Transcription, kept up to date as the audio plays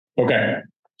Okay,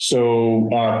 so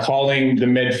calling the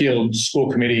Medfield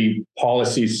School Committee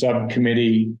Policy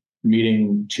Subcommittee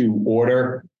meeting to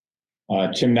order.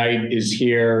 Tim Knight is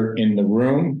here in the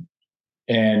room.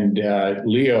 And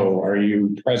Leo, are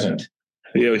you present?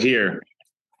 Leo here.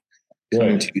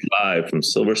 Coming to you live from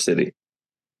Silver City.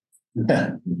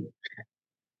 Are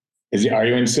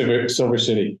you in Silver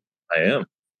City? I am.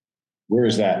 Where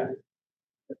is that?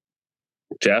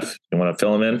 Jeff, you want to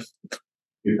fill him in?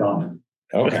 You comment.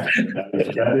 Okay.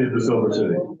 That is the Silver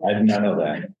City. I did not know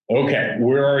that. Okay,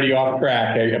 we're already off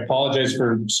track. I apologize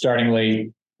for starting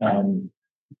late.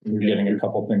 We're getting a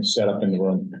couple things set up in the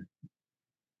room.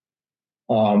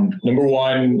 Number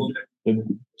one, let's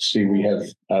see, we have,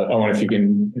 if you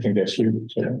can, I think that's you.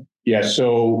 So, yeah,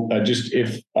 so just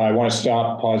if I want to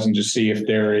stop, pause, and just see if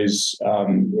there is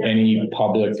any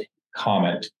public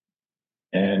comment,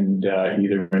 and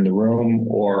either in the room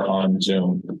or on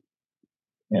Zoom.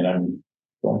 And I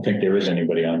don't think there is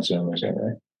anybody on Zoom, is that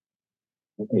right?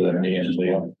 Other than me and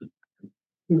Leo.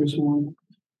 There is one.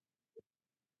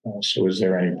 So is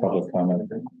there any public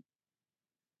comment?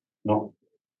 No.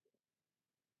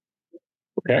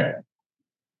 Okay.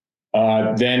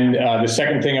 Then the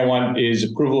second thing I want is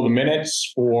approval of the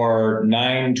minutes for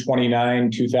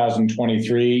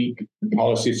 9/29/2023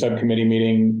 policy subcommittee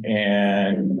meeting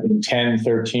and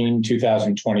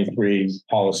 10/13/2023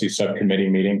 policy subcommittee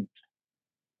meeting.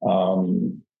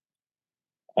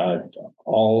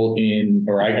 All in,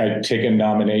 or I take a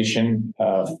nomination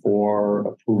for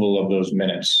approval of those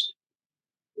minutes.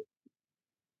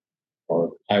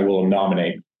 Or I will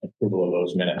nominate approval of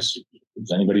those minutes.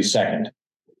 Does anybody second?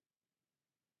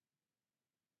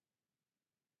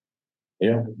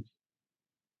 Yeah.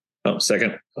 Oh,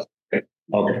 second.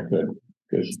 Okay, good.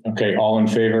 Okay, all in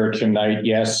favor tonight?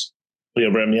 Yes. Leo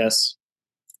Brem, yes.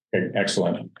 Okay,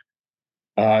 excellent.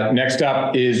 Next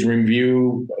up is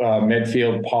review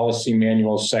Medfield Policy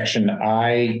Manual Section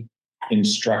I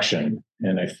instruction.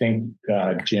 And I think,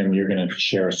 Jim, you're going to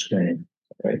share a screen.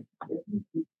 Okay.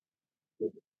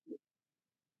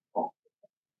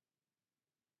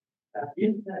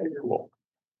 Cool.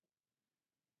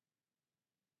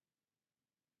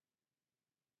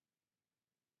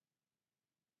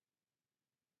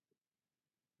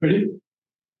 Ready?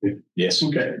 Yes.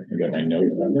 Okay. I got my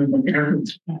note.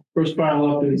 First file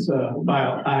up is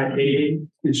file IA,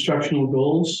 instructional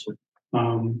goals. I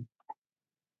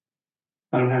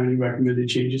don't have any recommended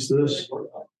changes to this.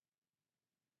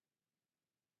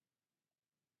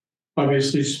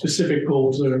 Obviously, specific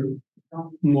goals are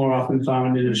more often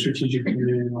found in a strategic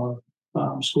plan or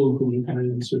school improvement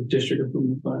plans or district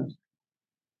improvement plans,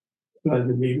 rather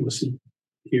than being listed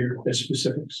here as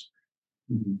specifics.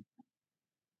 Mm-hmm.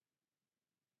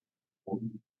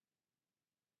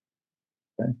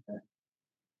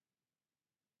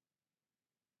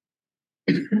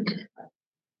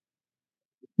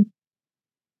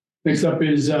 Next up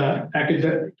is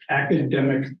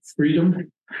academic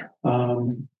freedom.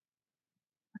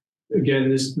 Again,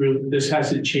 this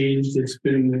hasn't changed. It's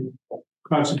been the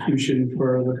Constitution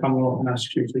for the Commonwealth of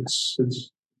Massachusetts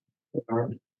since.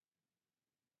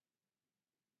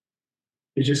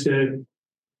 It's just a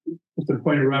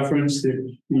point of reference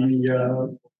that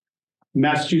the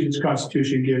Massachusetts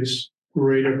Constitution gives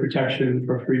greater protection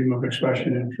for freedom of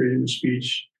expression and freedom of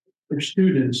speech for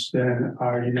students than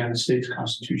our United States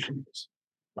Constitution is.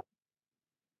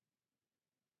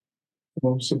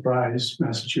 No surprise,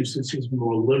 Massachusetts is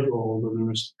more liberal than the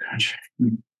rest of the country.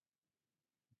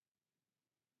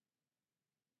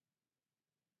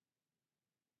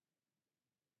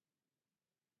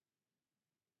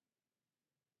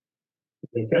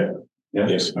 Okay. Yeah.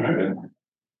 Yes. All right.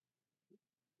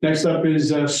 Next up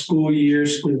is school year,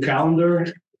 school calendar.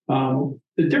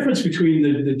 The difference between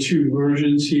the two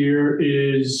versions here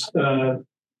is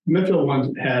Medfield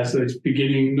one has the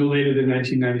beginning no later than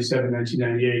 1997,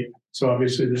 1998. So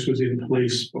obviously this was in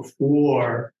place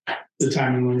before the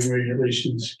time and learning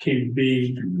regulations came to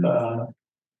be.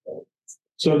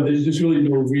 So there's really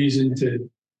no reason to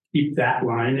keep that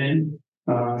line in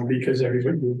because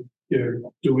everybody you're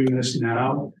doing this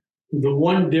now. The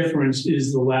one difference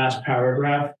is the last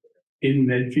paragraph in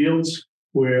Medfield's,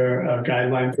 where a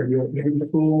guideline for your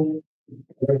school.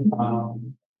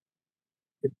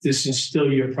 If this is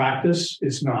still your practice,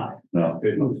 it's not. No, I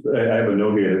have a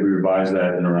note here that we revised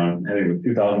that in around, I think it was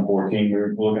 2014 we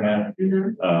were looking at,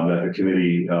 that the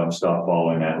committee stopped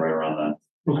following that right around that.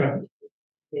 Okay.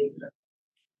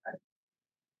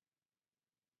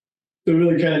 So it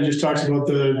really kind of just talks about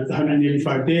the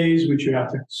 185 days, which you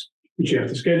have to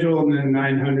schedule, and then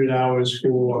 900 hours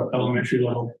for elementary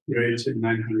level grades and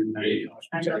 990 hours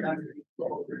for secondary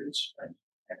level grades.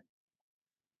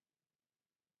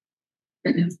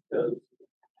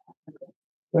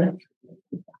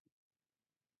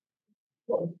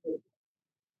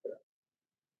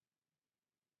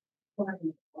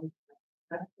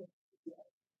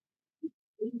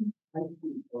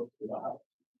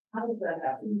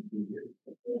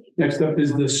 Next up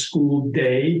is the school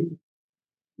day.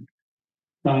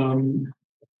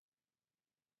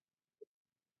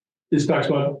 This talks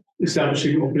about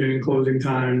establishing opening and closing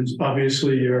times.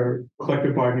 Obviously, your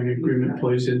collective bargaining agreement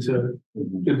plays into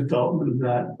the development of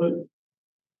that, but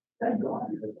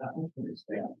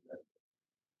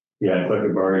Yeah,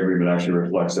 collective bargaining agreement actually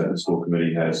reflects that the school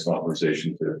committee has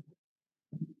authorization to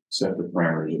set the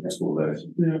parameters of the school days.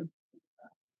 yeah.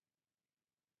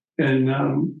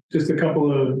 And just a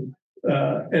couple of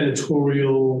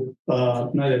editorial,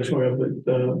 not editorial,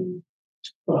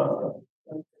 but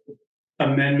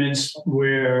amendments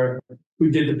where we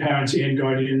did the parents and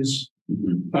guardians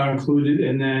are included.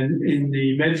 And then in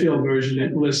the Medfield version,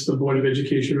 it lists the Board of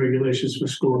Education regulations for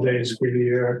school day and school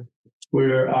year,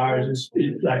 where ours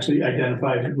it actually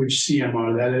identifies which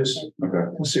CMR that is.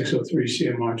 Okay. 603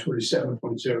 CMR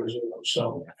 27.00.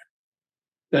 So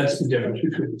that's the difference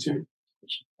between the two.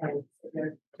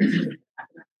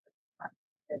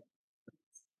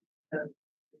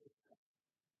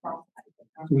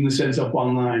 When this ends up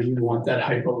online, you want that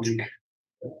hyperlink.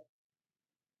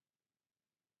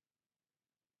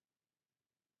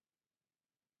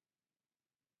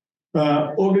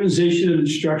 Organization of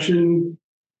instruction.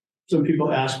 Some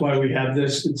people ask why we have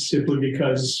this. It's simply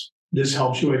because this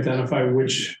helps you identify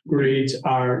which grades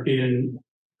are in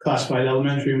classified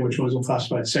elementary and which ones are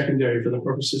classified secondary for the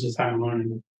purposes of time of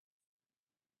learning.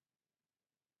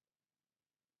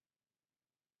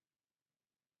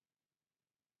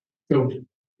 So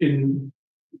in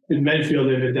Medfield,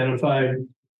 they've identified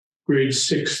grades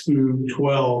 6 through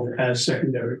 12 as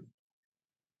secondary.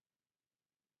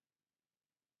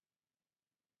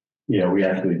 Yeah, we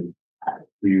actually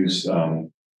use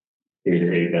K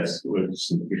to 8. That's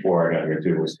was before I got here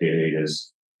too. Was K to 8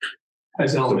 as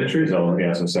Elementary.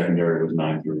 Yeah, so secondary was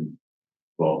 9 through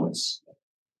 12.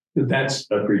 That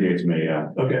predates me. Yeah.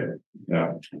 Okay.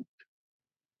 Yeah.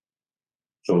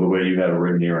 So the way you have it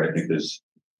written here, I think there's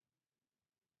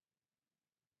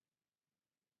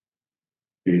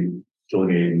you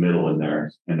delegate middle in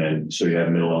there, and then so you have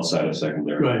middle outside of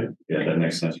secondary. Right. Yeah, that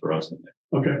makes sense for us.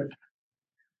 Okay.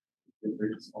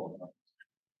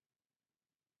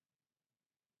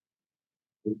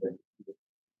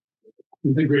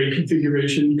 Is the grade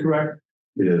configuration correct?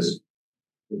 It is.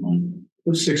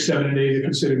 6, 7, and 8 are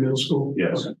considered middle school?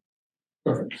 Yes. Okay.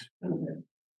 Perfect.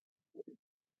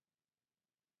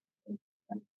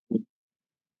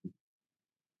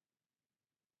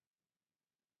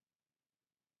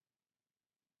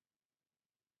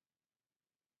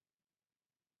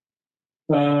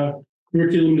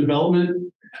 Curriculum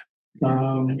development.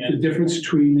 The difference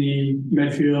between the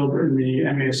Medfield and the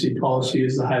MASC policy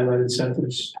is the highlighted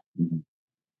sentence.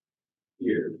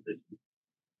 Do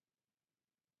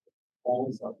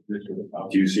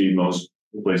you see most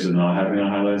places not having a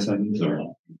highlighted sentence,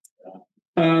 or?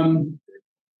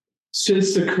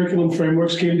 Since the curriculum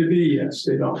frameworks came to be, yes,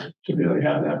 they don't typically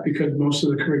have that because most of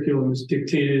the curriculum is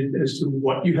dictated as to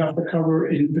what you have to cover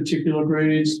in particular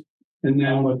grades. And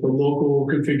then what the local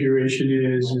configuration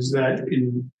is that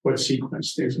in what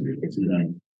sequence things will be put together.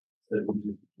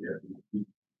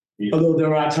 Although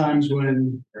there are times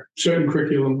when certain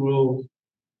curriculum will,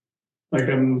 like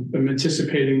I'm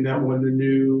anticipating that when the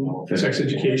new sex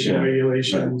education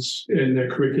regulations and the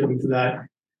curriculum for that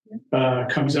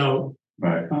comes out,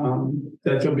 Right.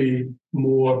 that there'll be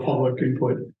more public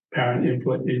input, parent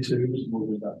input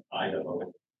into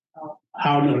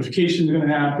how notifications are going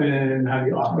to happen, how do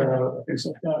you opt out, things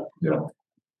like that. Yeah.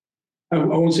 I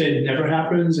won't say it never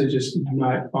happens, it's just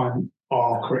not on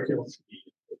all curriculum.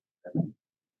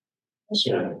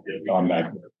 So on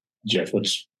that, Jeff,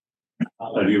 what's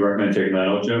Do you recommend taking that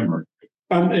out, Jim? Or?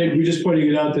 And we're just pointing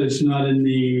it out that it's not in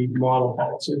the model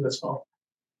policy, that's all.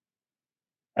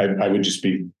 I would just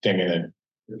be thinking that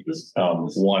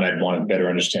one, I'd want to better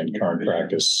understand current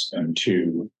practice, and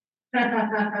two,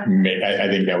 I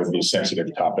think that would be a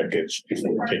sensitive topic if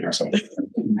we were taking something.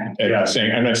 And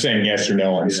I'm not saying yes or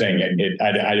no. I'm saying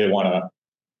I didn't want to.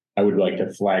 I would like to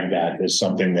flag that as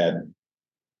something that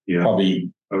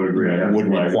probably I would agree. Would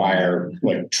require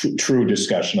like true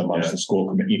discussion amongst the school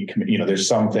committee. You know, there's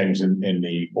some things in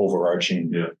the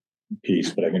overarching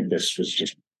piece, but I think this was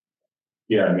just.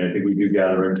 Yeah, I mean, I think we do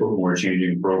gather input when we're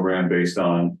changing the program based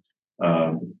on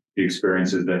the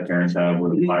experiences that parents have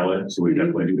with the pilot. So we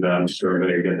definitely do that on the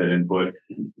survey, get that input.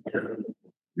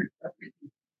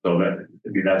 So that, I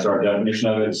mean, that's our definition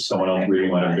of it. Someone else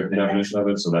reading might have a different definition of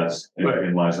it. So that's,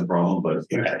 in lies the problem, but.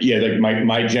 Yeah, like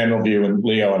my general view, and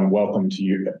Leo, I'm welcome to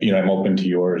you, I'm open to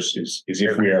yours, is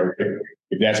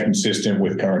if that's consistent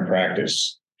with current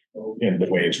practice in the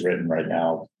way it's written right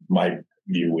now, my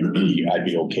view would be, I'd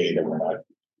be okay that we're not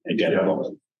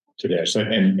identical to this.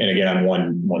 And again, I'm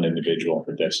one individual,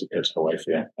 but that's how I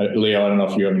feel. Leo, I don't know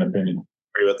if you have an opinion.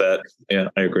 Agree with that. Yeah,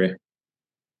 I agree.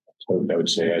 So I would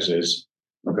say as is.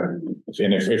 Okay.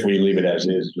 And if we leave it as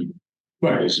is,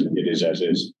 Right. it is as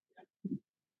is.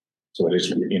 So it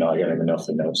is, I don't even know if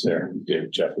the notes there.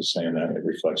 Jeff is saying that it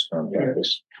reflects current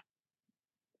practice.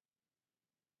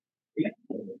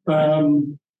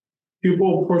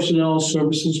 Pupil personnel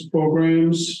services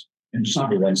programs. And just give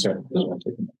me 1 second.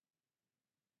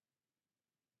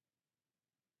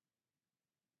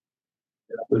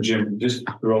 So Jim, just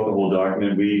throughout the whole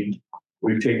document,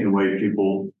 we've taken away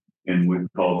people and we've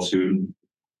called student.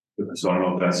 So I don't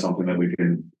know if that's something that we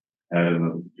can add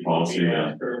in the policy.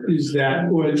 Is that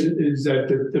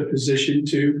the position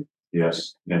too?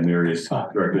 Yes, and there is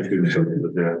directed student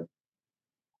services there.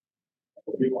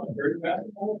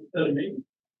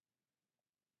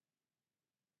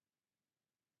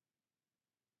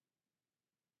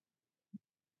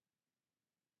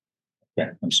 Okay,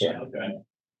 I'm sorry. Okay.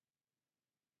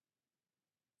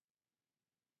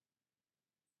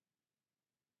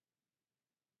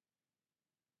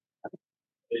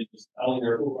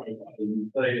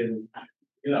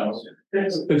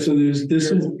 And so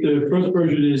this is the first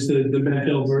version is the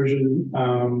Medfield version.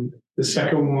 The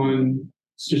second one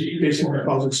just basically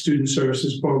calls it student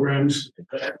services programs.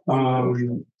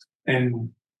 And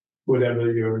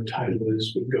whatever your title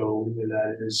is would go with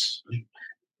that is.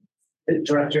 The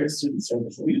Director of Student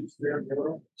Services.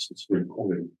 It's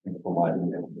recorded and provided.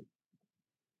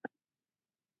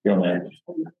 Man.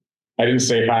 I didn't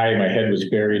say hi. My head was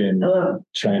buried in Hello.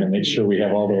 trying to make sure we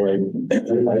have all the right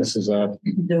devices up.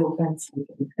 No offense.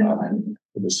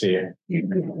 Good to see you.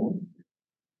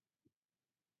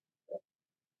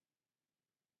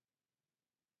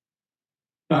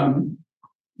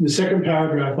 The second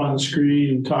paragraph on the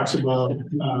screen talks about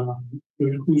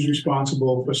who's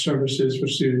responsible for services for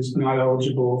students not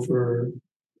eligible for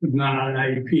not on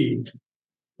an IEP,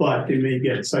 but they may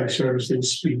get psych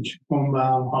services, speech,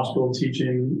 homebound, hospital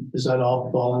teaching. Does that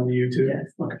all fall under you too?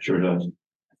 Yes. Okay. Sure does.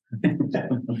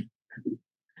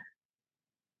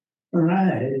 All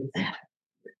right.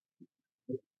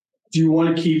 Do you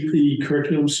want to keep the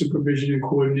curriculum supervision and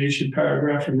coordination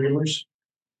paragraph from yours?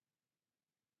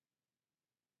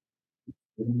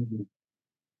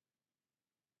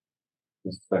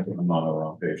 The second, I'm not on the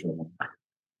wrong page.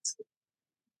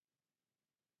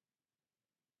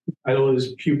 Title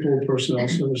is pupil personnel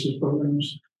services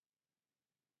programs.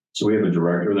 So we have a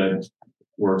director that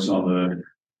works on the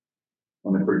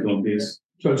curriculum piece.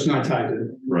 So it's not tied to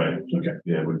it. Right. Okay.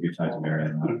 Yeah, it would be tied to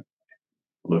Marianne.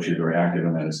 Although she's very active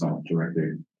in that, it's not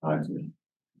directly tied to me.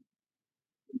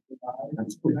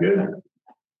 That's pretty good.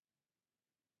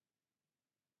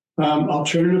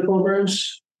 Alternative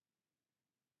programs.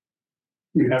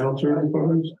 You have alternative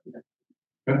programs?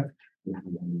 Okay.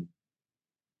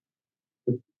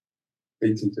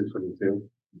 18 to 22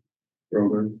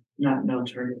 program. Not no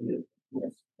alternative.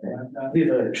 Yes. We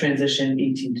have a transition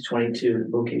 18 to 22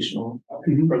 vocational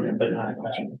Mhm. program, but not an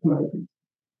alternative.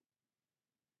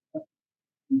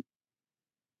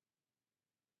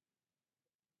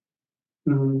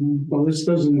 Well, this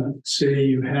doesn't say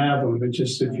you have them, but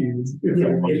just if you, if Yeah,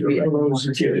 you if we ever propose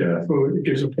want to get to. it, so it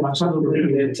gives a Good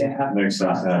possibility. to have. Makes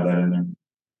sense to have that in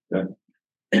there.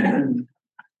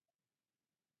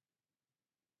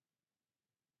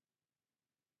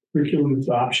 Curriculum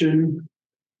adoption.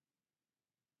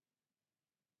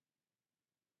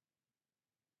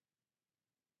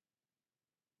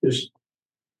 This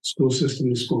school system,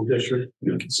 the school district,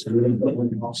 you consider it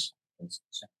something else.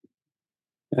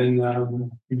 And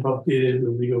we've updated the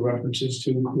legal references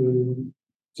to include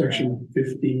section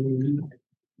 15,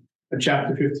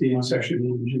 chapter 15, section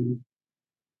 1G.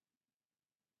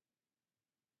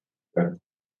 Okay.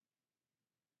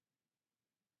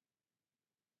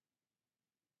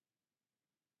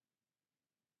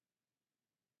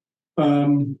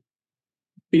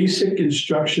 Basic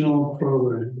instructional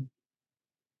program.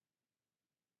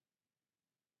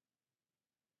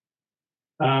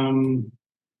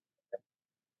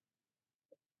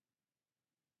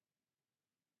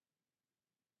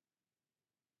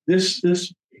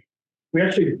 This, we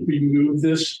actually removed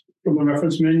this from the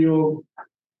reference manual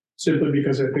simply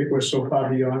because I think we're so far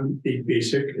beyond the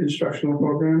basic instructional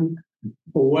program.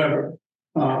 However,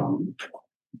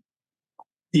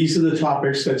 these are the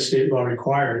topics that state law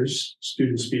requires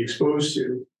students be exposed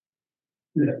to.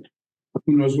 Yeah.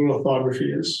 Who knows what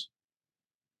orthography is?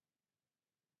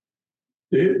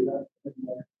 Do you?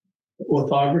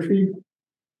 Orthography?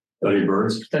 Study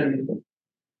birds. Study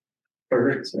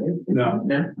birds, right? No,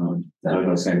 No?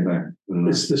 The same thing.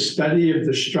 it's the study of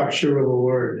the structure of a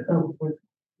word. Oh,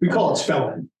 We call it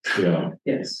spelling. Yeah,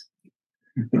 yes.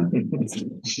 there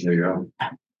you go.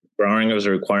 Drawing as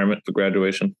a requirement for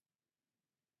graduation.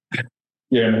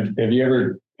 Yeah, have you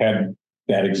ever had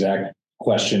that exact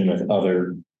question with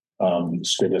other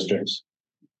school districts?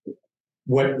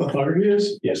 What authority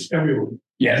is? Yes. Everyone.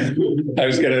 Yeah, I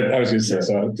was gonna say,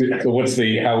 so what's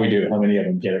how we do it? How many of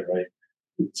them get it right?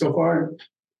 So far,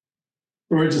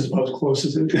 words is about as close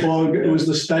as it. Well, it was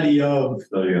the study of.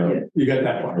 Study of. You got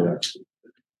that part.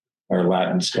 Our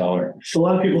Latin scholar. So a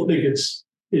lot of people think it's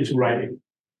writing.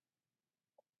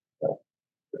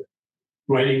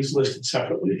 Writing's listed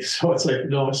separately, so it's like,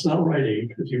 no, it's not writing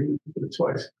because you did it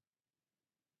twice.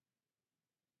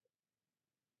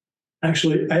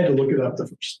 Actually, I had to look it up the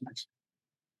first time.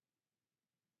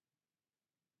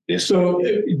 Yes. So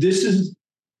this is,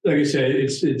 like I said,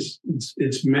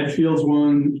 it's Medfield's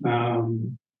one.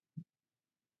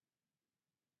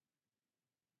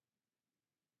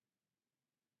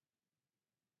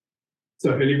 So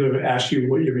if anybody would ask you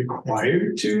what you're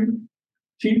required to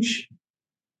teach,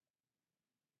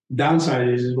 downside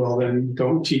is, well, then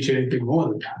don't teach anything more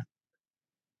than that.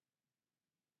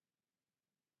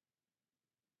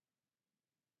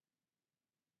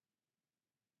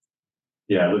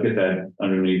 Yeah, look at that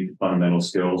underneath fundamental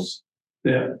skills,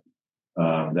 Yeah,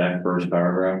 that first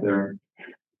paragraph there.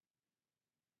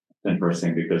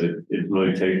 Interesting because it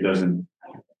really doesn't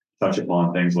touch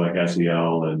upon things like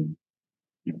SEL and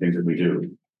things that we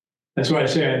do. that's why I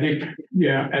say, I think,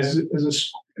 yeah, as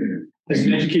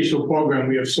an educational program,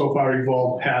 we have so far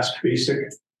evolved past basic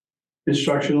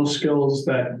instructional skills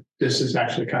that this is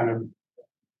actually kind of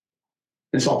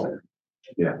insulting.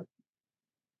 Yeah.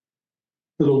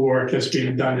 To the work that's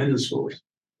being done in the schools.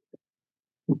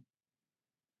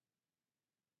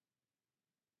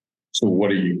 So what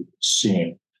are you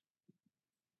seeing?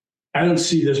 I don't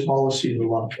see this policy in a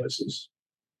lot of places.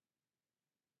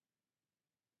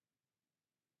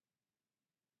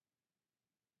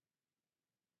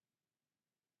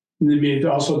 I mean, it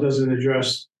also doesn't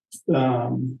address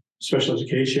special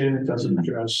education. It doesn't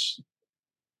address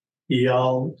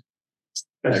EL,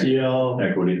 SEL,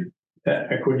 Equity,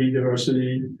 equity,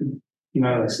 diversity,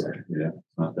 none of that stuff. yeah,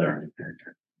 it's not there.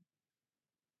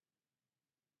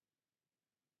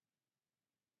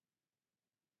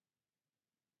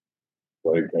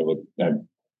 I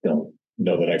don't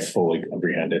know that I fully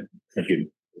comprehend it.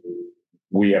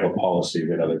 We have a policy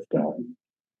that others don't.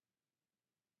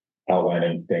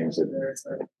 Outlining things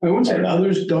that I wouldn't say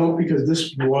others don't, because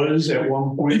this was at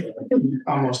one point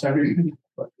almost everything.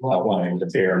 outlining the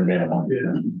bare minimum,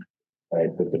 Yeah. right?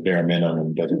 But the bare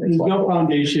minimum doesn't There's reflect. no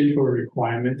foundation for a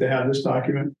requirement to have this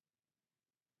document.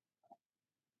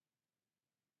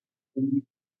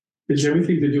 Because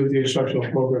everything to do with the instructional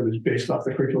program is based off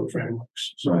the curriculum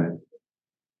frameworks. So Right.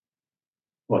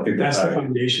 Well, I think that's the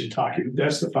foundation talking.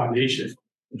 That's the foundation.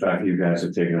 the fact that you guys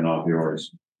have taken it off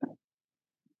yours.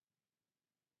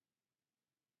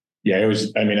 Yeah, it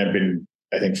was, I mean, I've been,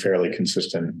 I think, fairly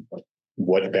consistent.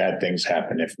 What bad things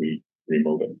happen if we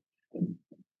remove it?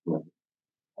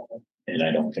 And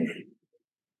I don't think,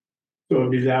 So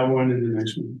it'd be that one and the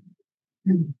next one.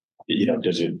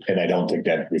 does it, and I don't think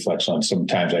that reflects on,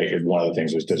 sometimes one of the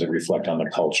things is, does it reflect on the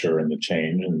culture and the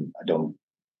change? And I don't,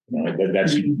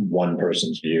 that's one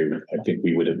person's view. I think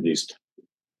we would at least,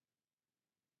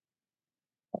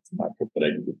 but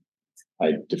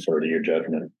I defer to your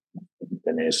judgment.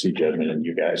 I mean, I see judgment in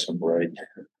you guys, I'm right.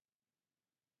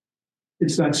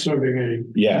 It's not serving any.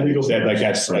 Yeah, legal like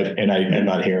purpose. that's, and I'm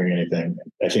not hearing anything.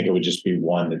 I think it would just be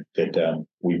one that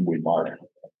we mark,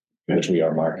 which we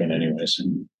are marking anyways.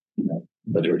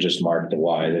 But it would just mark the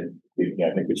why that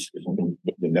I think it's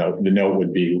the note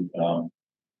would be the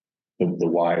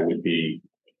why would be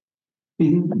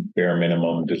bare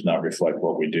minimum, does not reflect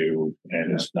what we do,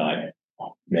 and it's not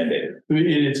mandated. I mean,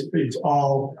 and it's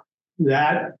all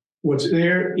that what's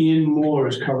there in more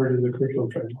is covered in the curriculum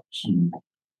frameworks.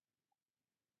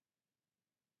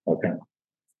 Okay.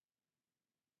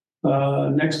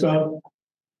 Next up,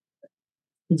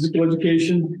 physical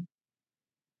education.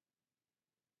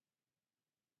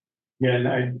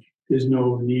 Again, there's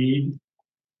no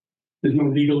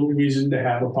legal reason to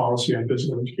have a policy on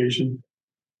physical education.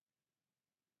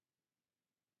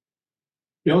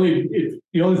 The only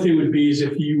thing would be is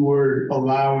if you were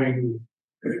allowing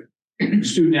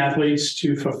student athletes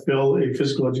to fulfill a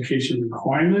physical education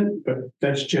requirement, but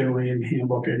that's generally in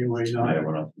handbook anyway, not. Yeah,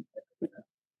 we're not.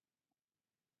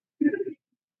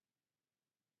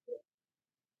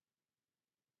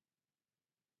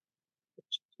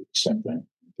 Same thing.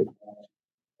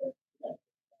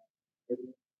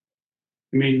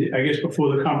 I mean, I guess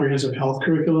before the comprehensive health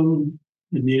curriculum,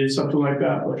 you needed something like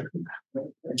that, like.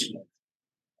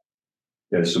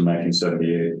 That's from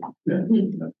 1978.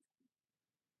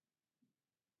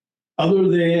 Other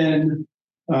than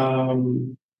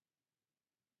the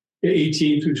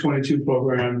 18 through 22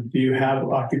 program, do you have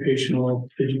occupational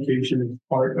education as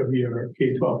part of your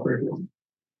K-12 curriculum?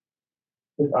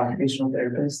 With occupational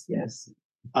therapists, yes.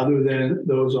 Other than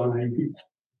those on IEP?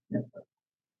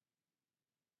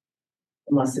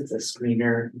 Unless it's a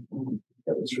screener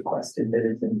that was requested that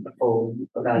is in full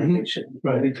evaluation.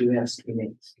 Right. We do have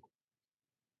screenings.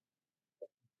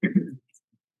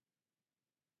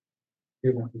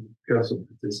 You also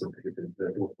participated in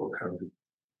the local county.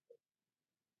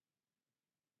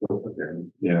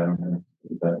 Yeah, I don't know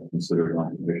if that considered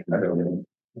occupation. I don't know.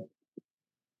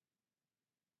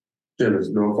 Jim,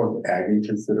 is Norfolk Aggie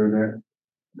considered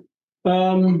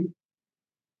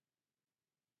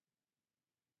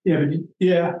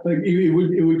Yeah, like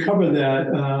it would cover that.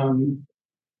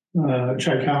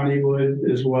 Tri-County would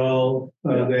as well.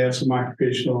 They have some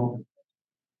occupational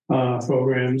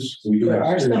programs. that? We do There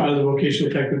are have. some. Out of the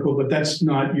vocational technical, but that's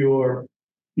not your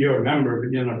member,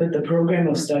 you know. But the program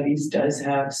of studies does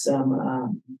have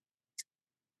some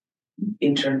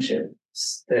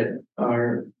internships that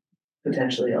are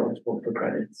potentially eligible for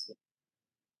credits.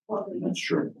 That's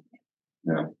true.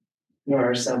 Yeah. There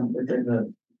are some within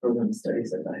the program of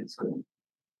studies at the high school.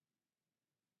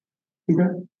 Okay.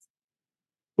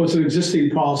 Well, it's an existing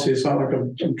policy. It's not like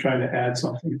I'm trying to add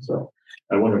something, so.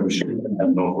 I wonder if we should have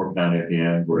Norfolk County at the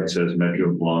end where it says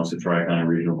Metro belongs to Tri-County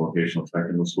Regional Vocational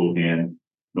Technical School and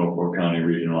Norfolk County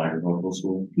Regional Agricultural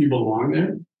School. You belong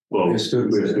there? Well, We have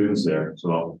students we have there. students there,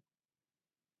 so.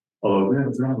 Although we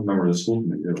don't remember the school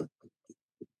committee, do we?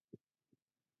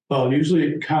 Well,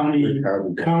 usually county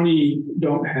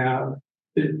don't have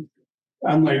it,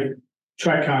 unlike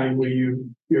Tri-County where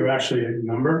you're actually a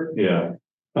member. Yeah,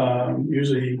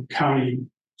 Usually county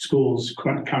schools,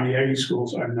 county aggie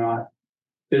schools are not,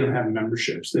 they don't have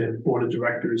memberships. They have board of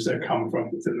directors that come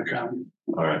from within the county.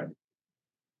 all right.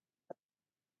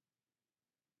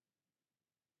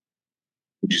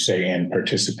 Would you say and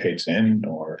participates in,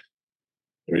 or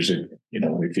is it, you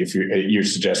know, if you're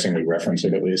suggesting we reference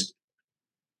it at least?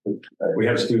 We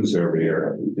have students there every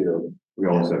year. We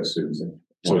always have students there.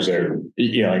 So is there,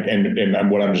 you know, and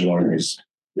what I'm just wondering is,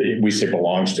 we say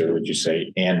belongs to, would you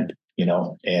say, and, you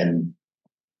know,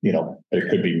 it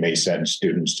could be may send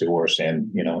students to or send,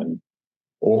 you know, and,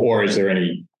 or is there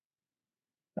any,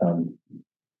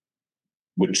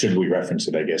 should we reference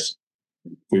it, I guess?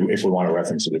 If we want to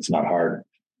reference it, it's not hard.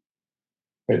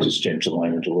 I just change the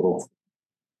language a little.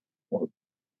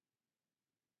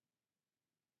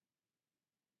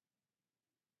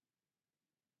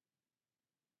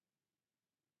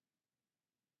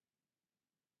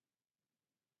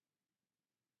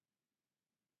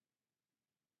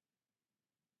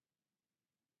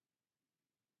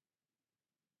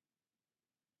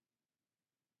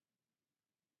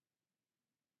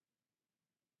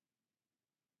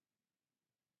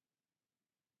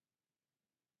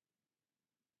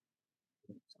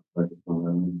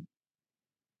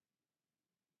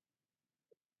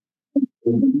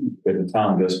 The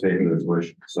town does pay for the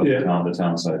tuition, so Yeah. the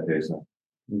town side pays that.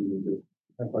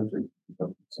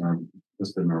 So,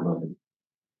 just didn't know about it.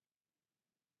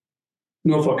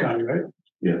 Norfolk County, right?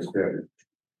 Yes.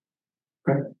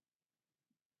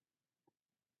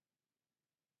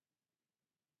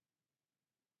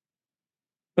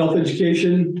 Health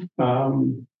education,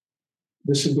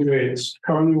 this is the way it's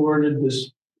currently worded.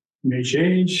 This may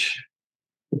change,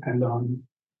 depend on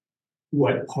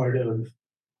what part of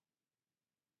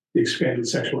the expanded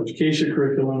sexual education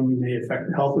curriculum may affect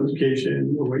the health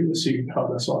education. We're waiting to see how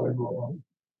that's all going to roll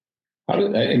out.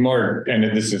 And more, and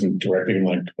this isn't directly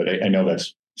linked, but I know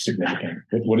that's significant.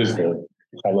 What is the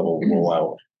high level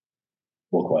rollout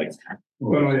look like?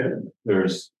 Well, yeah. They're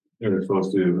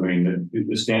supposed to, I mean,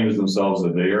 the standards themselves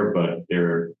are there, but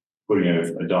they're putting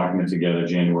a document together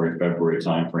January, February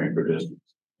timeframe for districts.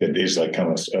 It is like kind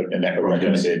of a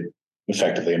recommended,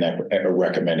 effectively a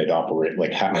recommended operate,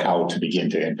 like how to begin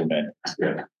to implement.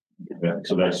 Yeah. Yeah,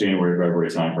 so that's January, February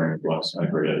timeframe plus I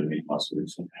heard it in last week.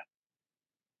 So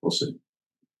we'll see.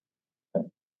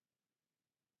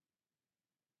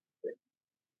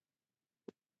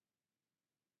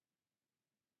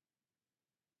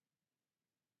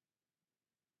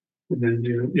 And then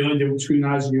the only difference between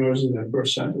ours and yours is that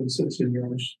first sentence that's in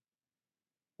yours.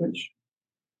 Which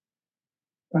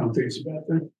I don't think it's a bad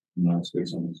thing. No, it's good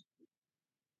sentence.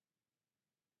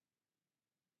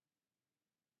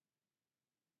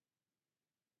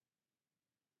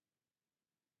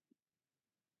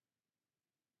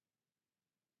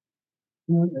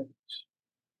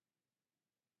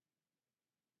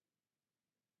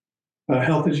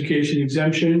 Health education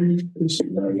exemption is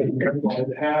everybody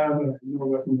to have, no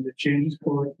recommended changes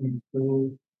for it, and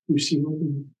we'll receive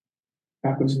it.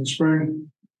 Happens in the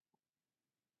spring.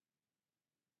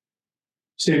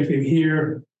 Same thing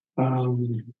here.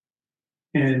 And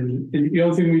the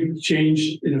only thing we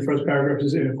changed in the first paragraph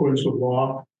is in accordance with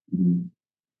law,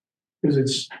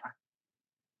 because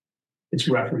it's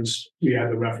referenced. We have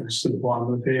the reference to the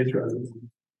bottom of the page rather than.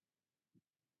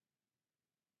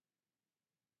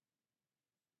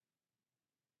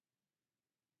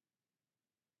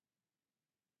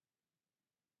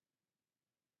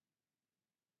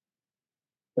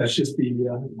 That's just the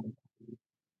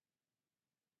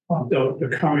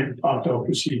current opt-out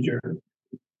procedure.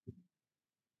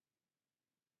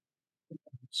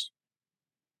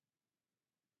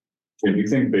 If you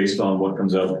think based on what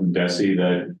comes out from DESI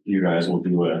that you guys will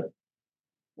do a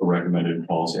recommended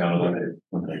policy out of that?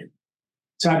 Okay,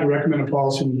 It's hard to recommend a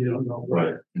policy when you don't know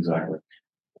right, exactly.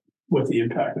 what the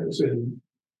impact is. And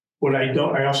what I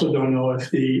also don't know if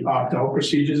the opt-out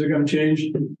procedures are going to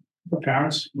change for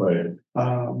parents. Right.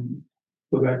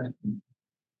 So that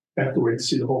I have to wait to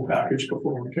see the whole package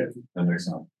before we can. That makes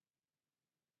sense.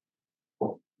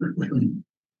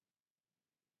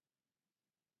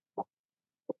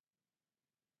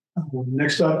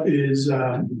 Next up is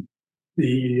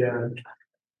the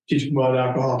teaching about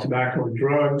alcohol, tobacco, and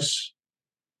drugs.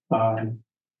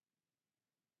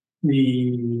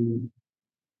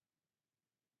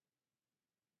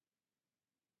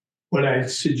 What I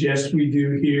suggest we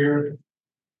do here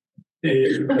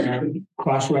is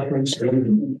cross-reference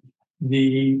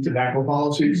the tobacco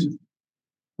policies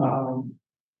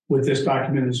with this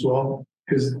document as well,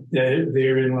 because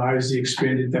therein lies the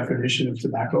expanded definition of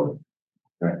tobacco.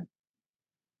 Right.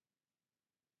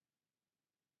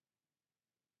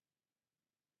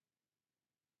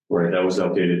 Right, that was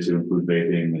updated to include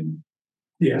vaping and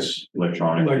Yes,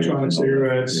 electronic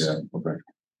cigarettes. Yeah, okay.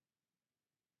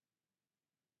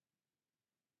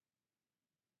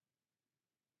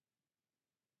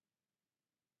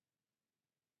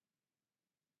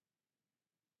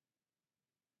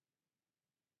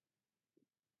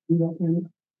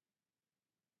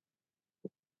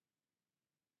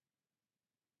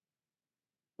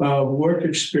 Work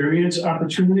experience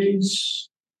opportunities.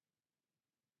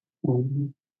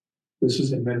 This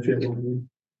is in Medfield.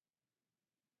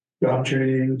 Job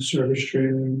training, service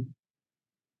training,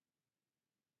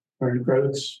 earning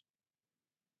credits.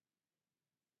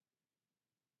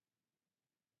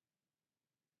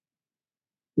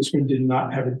 This one did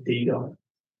not have a date on it,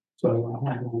 so I don't know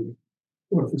how long,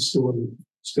 or if it's still in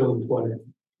play.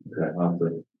 Okay, I'll have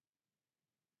to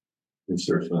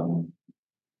research that one.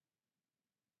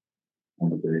 On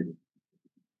the date.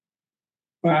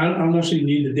 But I don't actually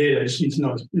need the data. I just need to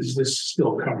know, is this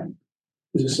still current?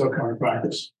 Is this still current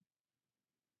practice?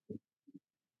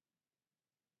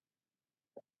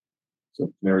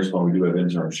 So Mary's point, we do have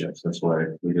internships, that's why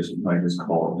we might just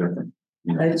call it different.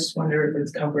 You know? I just wonder if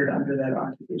it's covered under that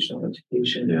occupational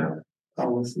education Yeah.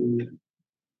 policy.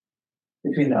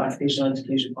 Between the occupational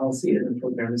education policy and the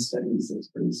program of studies, it's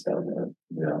pretty spelled out.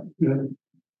 Yeah.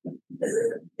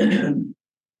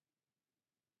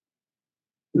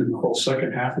 The whole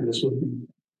second half of this would be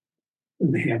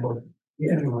in the handbook.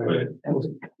 Yeah. Anyway, that was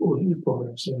the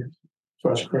program, so as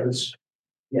far as credits.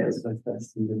 Yes,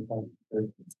 that's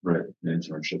Right, the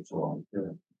internships along.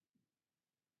 Yeah.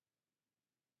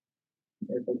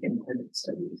 like independent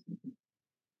studies.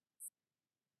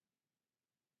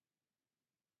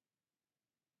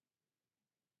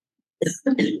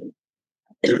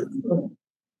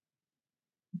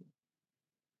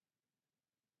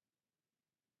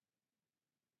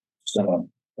 Someone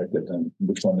like that, then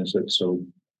which one is it? So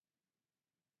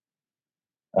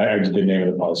I did the name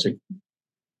of the policy.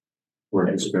 Work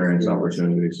experience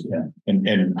opportunities. Yeah,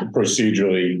 and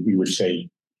procedurally, we would say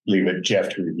leave it Jeff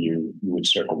to review. You would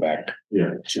circle back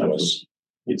Yeah. to us.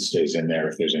 It stays in there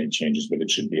if there's any changes, but it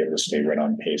should be able to stay right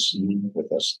on pace with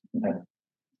us.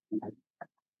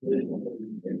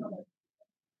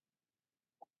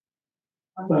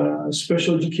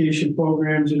 Special education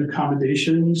programs and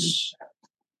accommodations.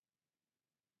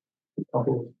 A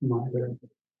couple of minor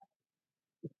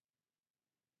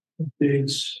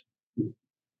updates. You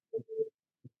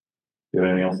have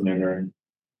anything else in there, Mary?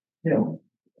 No.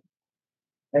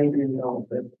 I didn't know,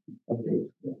 but. Okay.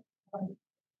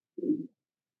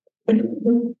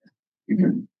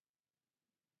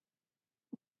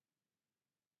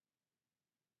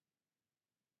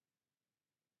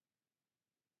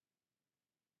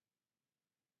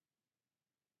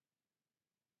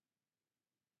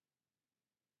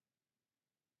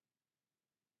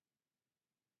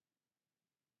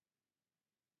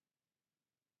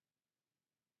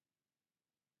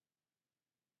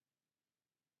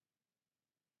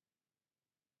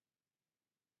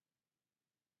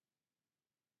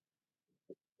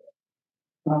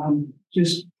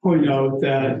 Just point out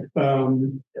that,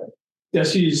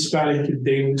 DESI is starting to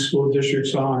ding school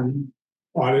districts on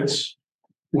audits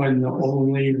when the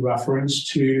only reference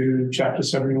to chapter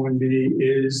 71B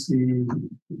is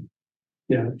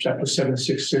chapter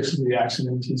 766 of the Acts of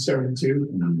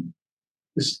 1972.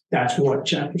 That's what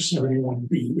chapter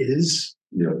 71B is.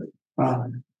 Yeah.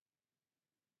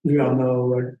 We all know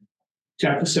what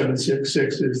chapter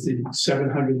 766 is the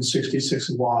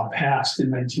 766th law passed in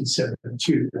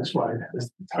 1972. That's why that was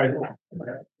the title.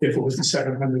 If it was the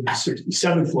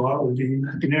 767th law, it would be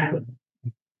inaccurate.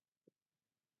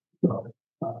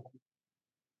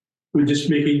 We're just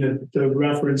making the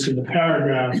reference in the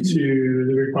paragraph to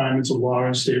the requirements of law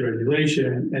and state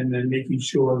regulation, and then making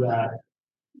sure that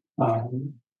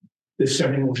the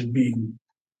 71B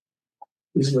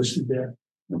is listed there.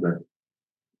 Okay.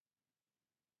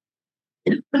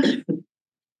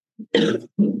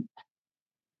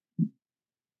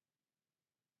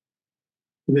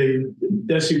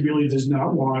 DESI really does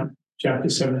not want chapter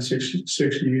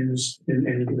 766 used in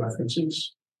any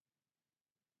references.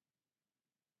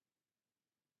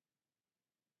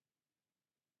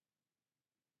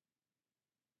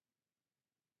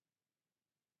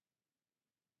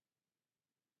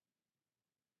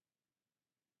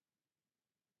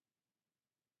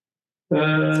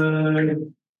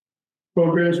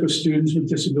 Programs for students with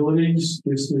disabilities.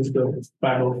 This is the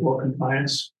 504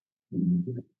 compliance.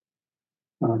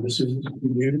 This is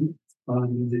new.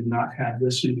 You did not have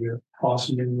this in your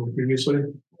policy manual previously.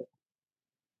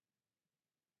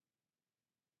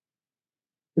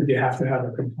 But you have to have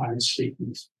a compliance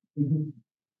statement.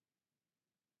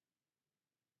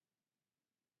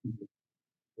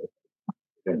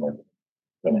 The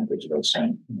language of those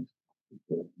same.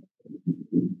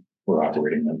 We're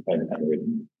operating them.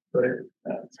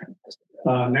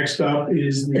 Next up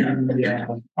is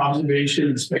the observation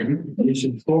and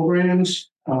specification programs.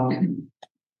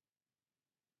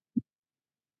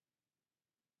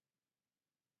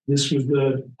 This was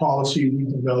the policy we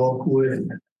developed with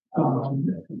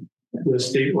the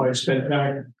statewide sped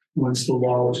pack once the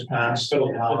law was passed.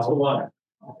 So how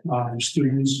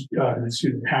students,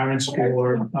 parents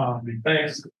or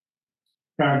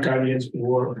parent guardians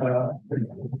or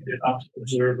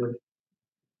observer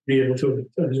be able to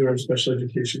observe special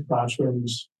education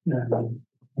classrooms. And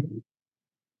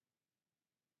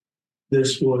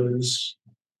this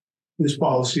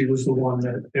policy was the one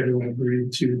that everyone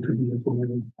agreed to could be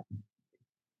implemented.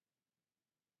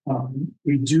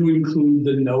 We do include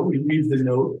the note. We leave the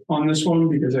note on this one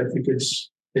because I think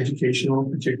it's educational,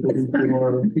 particularly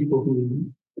for people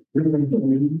who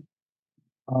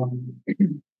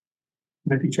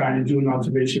might be trying to do an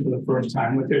observation for the first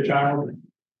time with their child.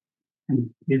 And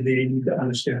they need to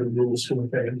understand the rules so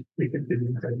that they can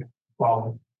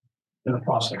follow in the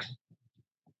process.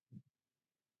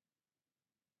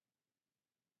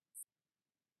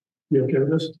 You okay with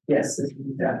this? Yes, this is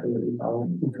exactly what we follow.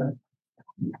 Okay.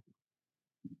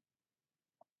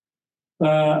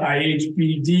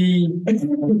 IHBD,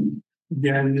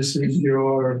 again, this is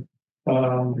your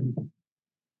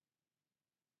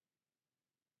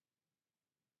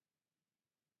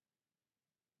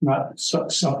not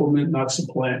supplement, not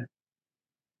supplant.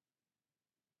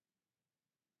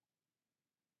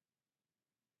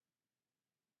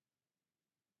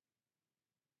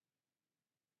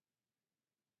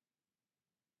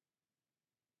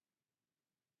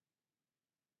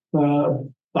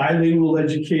 Bilingual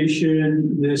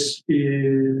education. This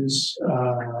is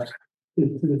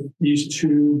these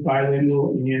two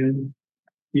bilingual and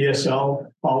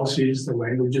ESL policies. The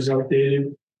language is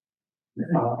outdated.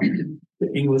 The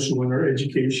English learner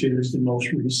education is the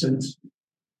most recent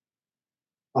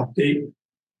update.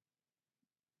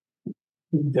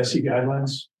 DESI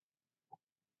guidelines.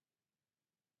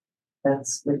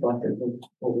 That's reflective of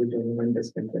what we're doing in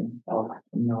this thing, all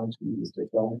knowledge we used as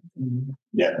well.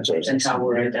 Yeah, that's what I was And how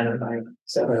we're identifying.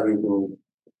 So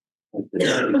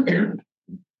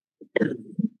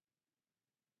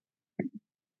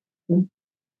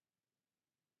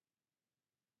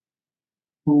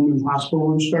Home and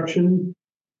hospital instruction.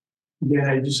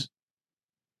 Again,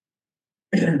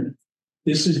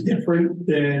 This is different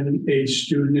than a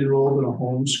student enrolled in a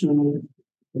homeschool.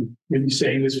 Maybe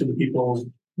saying this for the people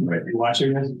who might be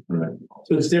watching this. Right.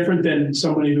 So it's different than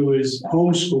somebody who is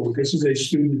homeschooled. This is a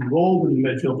student enrolled in the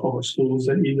Medfield Public Schools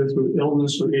that either through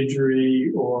illness or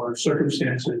injury or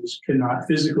circumstances cannot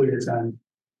physically attend.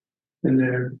 And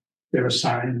they're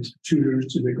assigned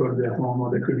tutors to they go to their home, or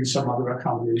there could be some other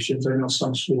accommodations. I know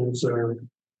some schools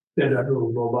they have a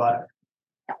little robot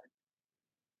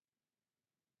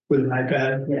with an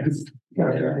iPad. Yes.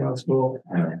 That's cool.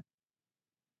 Yeah.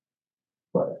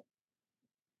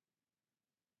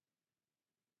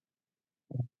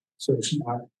 So it's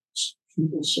not.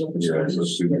 Yeah, so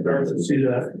student services. See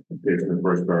that. It's the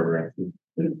first paragraph.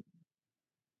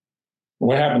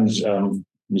 What happens,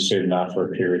 you say not for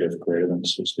a period of greater than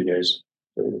 60 days?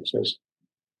 It says.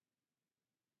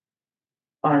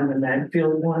 On the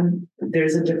Medfield one,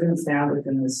 there's a difference now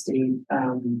within the state,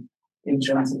 in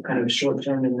terms of kind of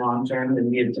short-term and long-term,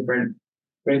 and we have different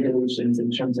regulations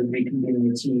in terms of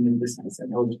reconvening a team and business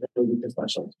and eligibility for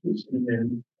special education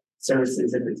and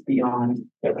services if it's beyond.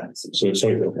 Okay. So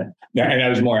okay. Yeah, and I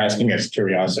was more asking as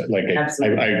curiosity, like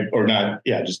I or not,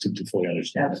 yeah, just to fully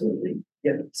understand. Absolutely.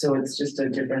 Yep. So it's just a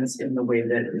difference in the way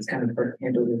that it's kind of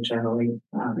handled internally.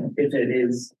 If it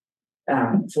is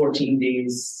 14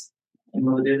 days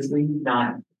cumulatively,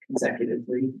 not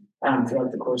consecutively,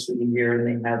 throughout the course of the year,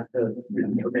 and they have the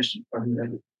written permission from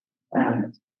the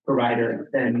provider,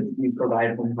 then we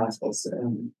provide home hospital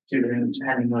tutoring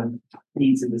depending on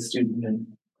needs of the student and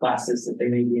classes that they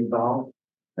may be involved.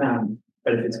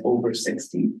 But if it's over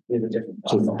 60, we have a different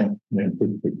process. So, okay. Yeah,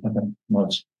 okay.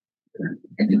 Much.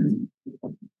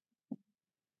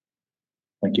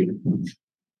 Thank you.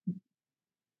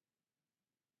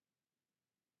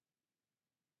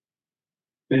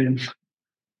 And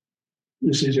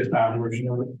this is just our version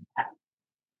of it.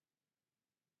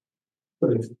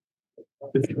 But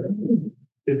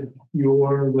if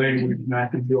your language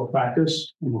matches your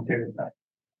practice, I'm okay with that.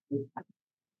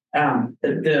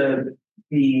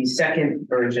 The second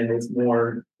version is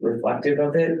more reflective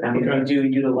of it. I mean, Okay. we do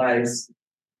utilize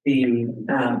the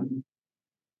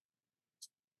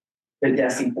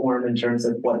DESI form in terms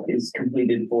of what is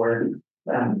completed for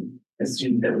a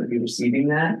student that would be receiving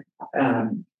that.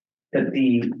 But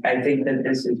I think that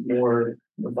this is more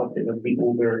reflective of the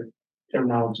older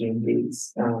terminology and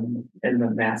dates, and the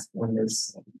mask one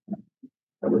is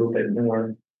a little bit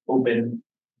more open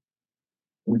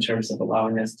in terms of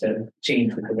allowing us to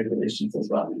change with the regulations as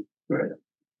well. Right.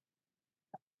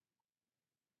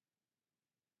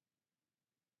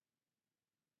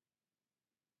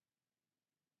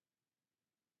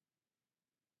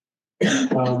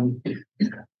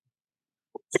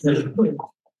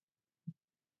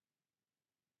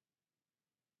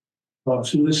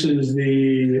 So this is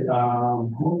the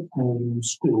home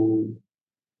school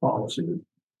policy.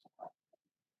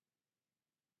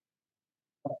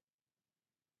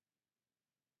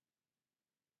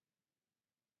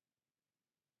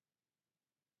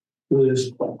 So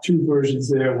there's two versions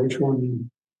there. Which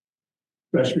one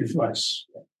best reflects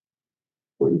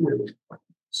what you do?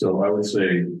 So I would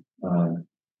say,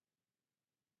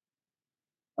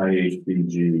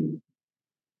 IHBG,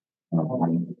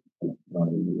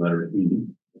 letter E,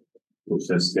 which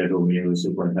says schedule meeting with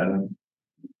superintendent.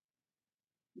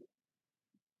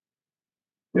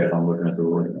 Yeah, I'm looking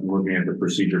at the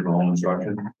procedure for home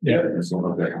instruction. Yeah. That's one,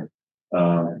 okay.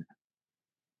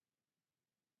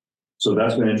 So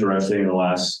that's been interesting in the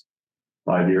last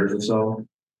 5 years or so.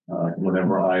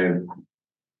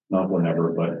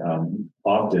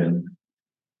 Often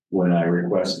when I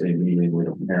request a meeting with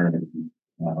a parent,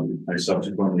 I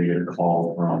subsequently get a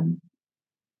call from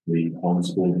the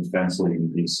homeschool defense league in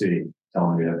DC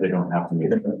telling me that they don't have to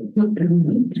meet.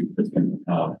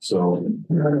 So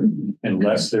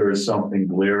unless there is something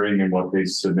glaring in what they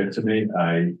submit to me,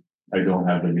 I don't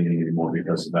have the meeting anymore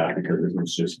because of that, because it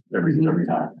was just every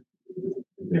time,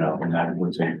 and that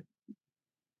would take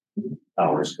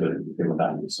hours to get with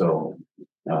that. So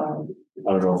I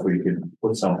don't know if we could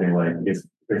put something like if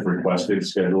requested,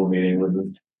 schedule a meeting with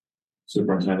the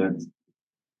superintendent,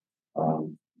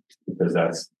 because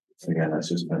that's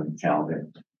just been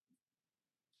challenging.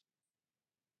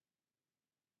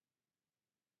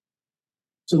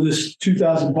 So this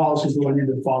 2000 policy is the one you've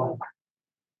been following,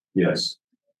 Yes.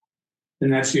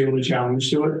 and that's the only challenge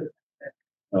to it.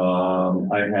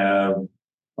 I have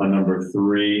a number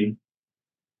 3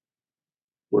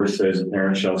 where it says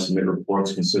parents shall submit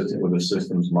reports consistent with the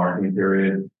system's marking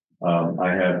period.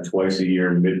 I have twice a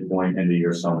year midpoint end of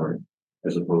year summary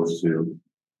as opposed to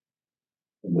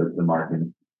the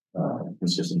marking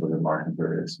consistent with the marking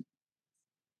periods.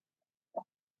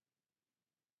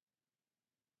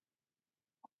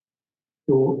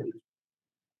 So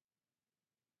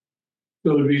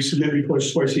it'll be submit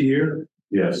reports twice a year.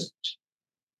 Yes.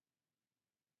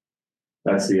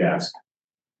 That's the ask.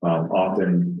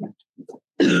 Often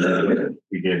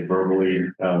we get verbally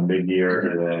mid-year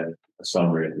and then a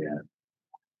summary at the end.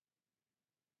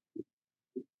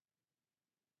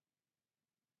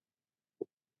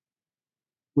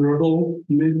 Verbal,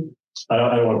 mid,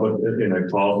 I don't want to put in a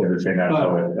clause or saying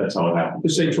that's how it happens.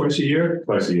 let's say twice a year.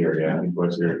 Twice a year, yeah, I think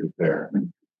twice a year is fair.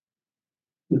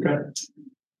 Okay.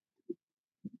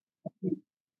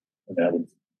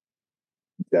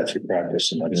 That's your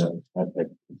practice, and that's,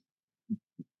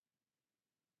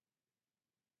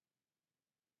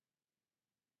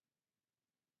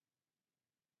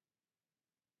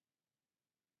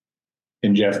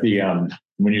 and Jeff,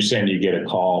 when you're saying you get a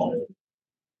call,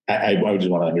 I just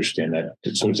want to understand that.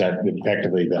 So is that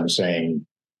effectively them saying,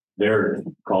 They're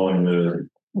calling the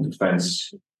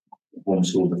defense,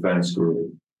 homeschool defense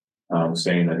group,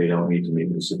 saying that they don't need to meet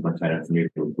with the superintendent for me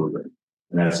to approve it.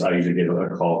 And that's, I usually get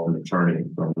a call from an attorney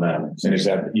from them. and is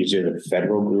that usually a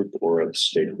federal group or a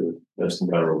state group? That's the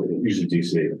federal, usually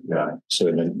DC, yeah.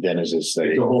 So then is this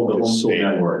The whole, the homeschool state-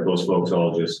 network, those folks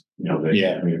all just, they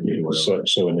Yeah. communicate with them.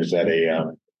 So and is that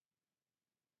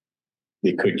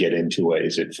they could get into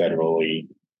is it federally,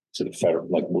 to the federal,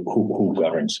 like who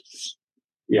governs?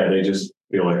 Yeah, they just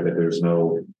feel like that there's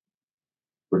no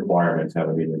requirement to have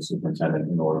a meeting with the superintendent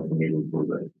in order for me to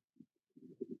approve it.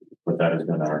 But that has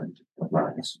been our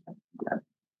practice.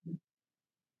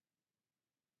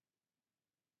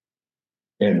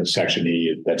 In the section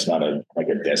E, that's not like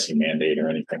a DESI mandate or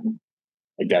anything.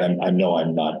 Again, I know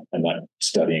I'm not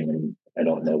studying and I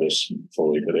don't know this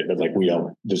fully, but like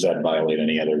does that violate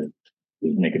any other,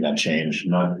 making that change?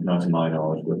 Not to my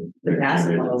knowledge, but. The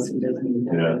NASA policy doesn't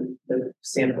even have the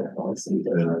sample policy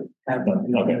doesn't have.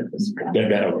 Okay.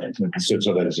 Okay.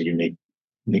 So that is a unique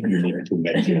to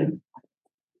Medicare.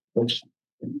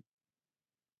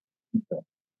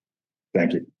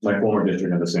 Thank you. My former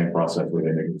district had the same process where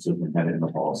they make the superintendent in the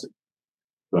policy.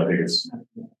 So I think it's,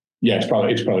 Yeah, it's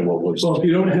probably what was. So if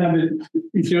you don't have it,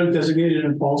 if you don't designate it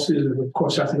in policy, then of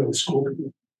course you have to go to school.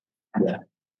 Yeah.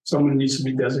 Someone needs to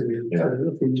be designated. Yeah.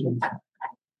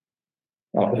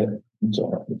 It's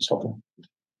all right. It's helpful.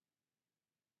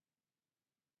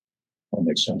 That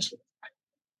makes sense.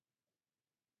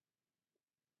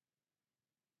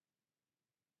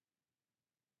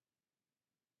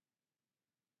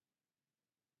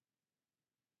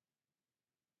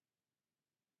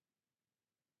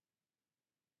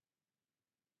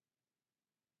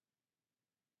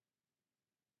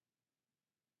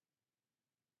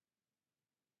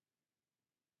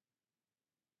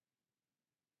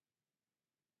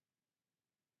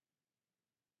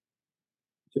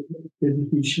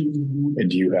 And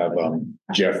do you have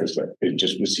Jeff?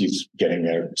 Was he's getting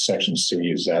there? Section C,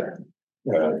 is that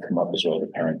come up as well? The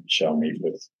parent shall meet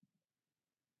with.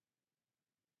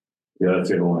 yeah, that's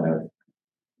the other one I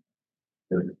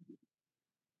have.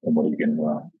 And what are you getting?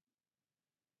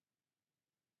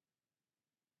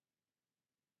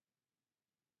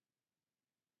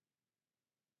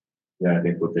 Yeah, I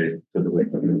think what they typically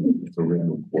do is a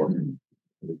written report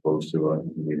as opposed to a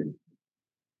meeting.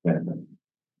 Yeah.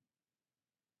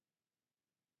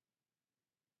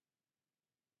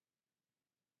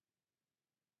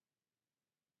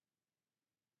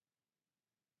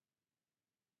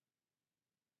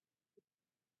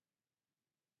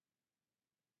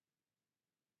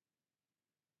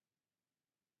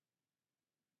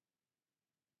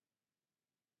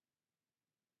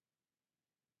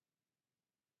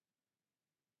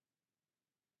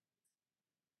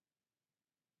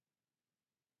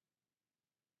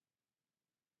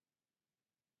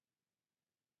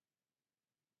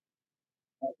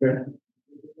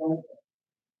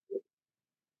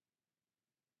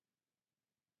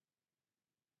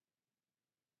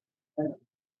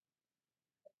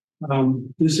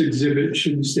 This exhibit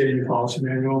shouldn't stay in your policy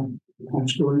manual,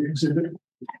 homeschooling exhibit.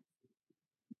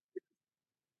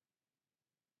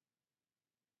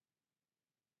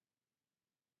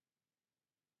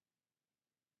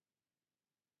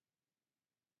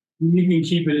 You can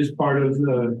keep it as part of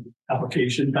the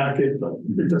application packet, but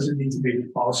it doesn't need to be in the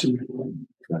policy manual.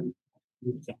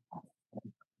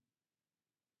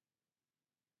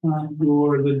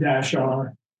 Or the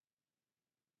 -R.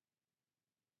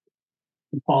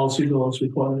 The policy goals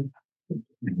required.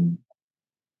 Mhm.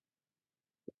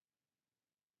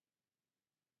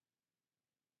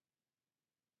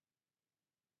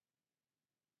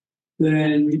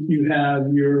 Then you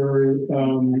have your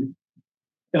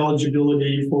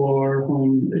eligibility for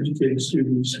home educated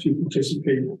students to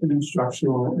participate in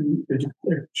instructional and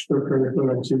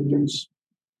extracurricular activities.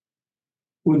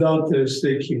 Without this,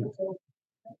 they can't.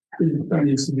 There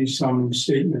needs to be some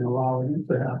statement allowing it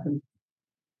to happen.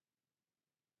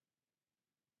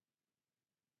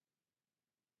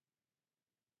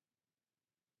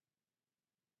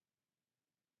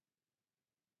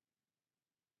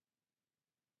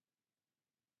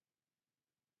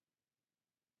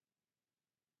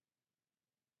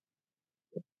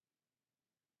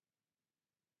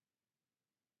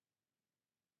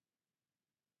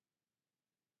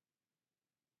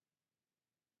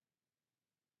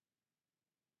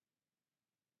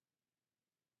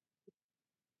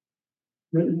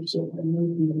 Making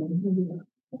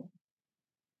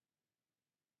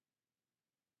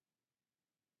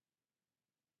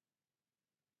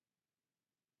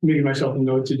myself a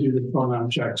note to do the pronoun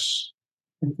checks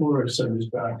before I send this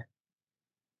back.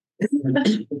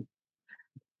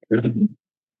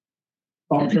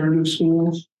 Alternative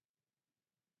schools.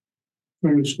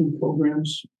 Alternative school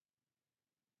programs.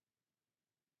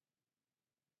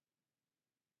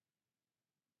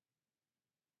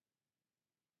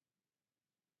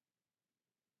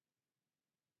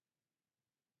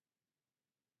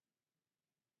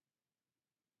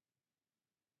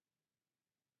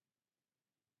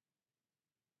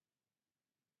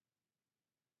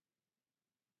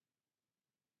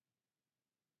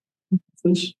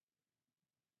 This.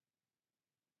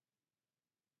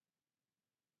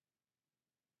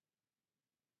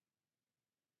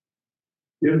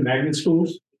 You have magnet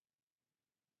schools?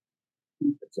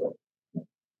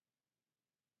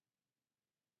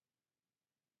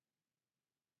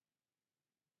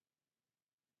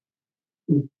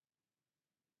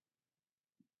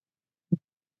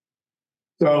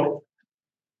 So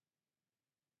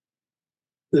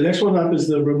the next one up is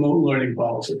the remote learning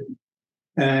policy.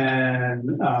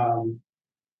 And I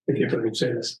can't believe I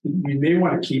say this. You may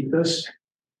want to keep this.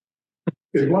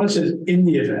 Because one says in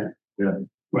the event. Yeah.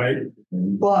 Right?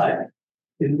 But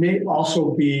it may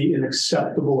also be an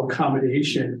acceptable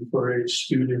accommodation for a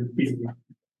student being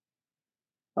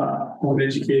home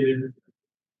educated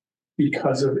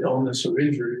because of illness or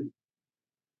injury.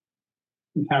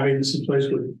 And having this in place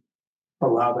would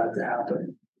allow that to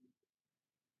happen.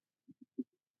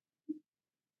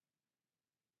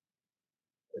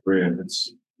 Agree, and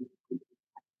it's.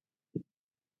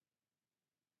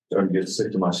 Starting to get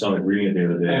sick to my stomach reading it the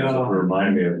other day. It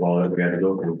reminded me of all that we had to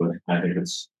go through, but I think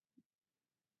it's.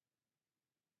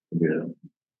 Yeah.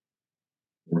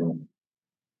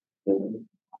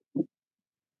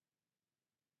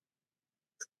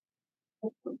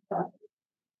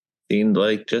 Seemed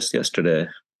like just yesterday.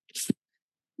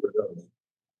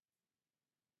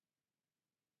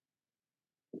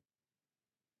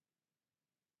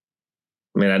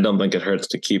 I mean, I don't think it hurts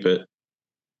to keep it.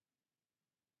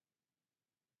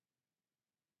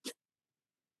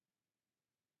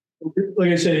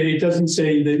 Like I said, it doesn't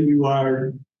say that you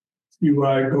are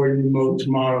going remote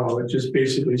tomorrow. It just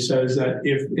basically says that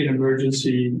if an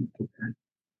emergency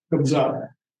comes up,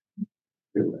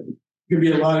 it could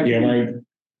be a lot of. Yeah,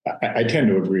 I tend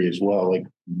to agree as well. Like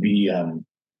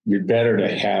you're better to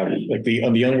have like the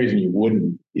only reason you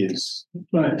wouldn't is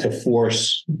Right. to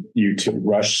force you to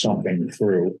rush something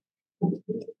through.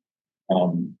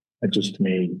 It just to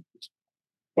me,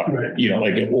 but, Right. you know,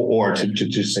 like or to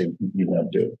just say you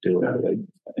won't do it. Like,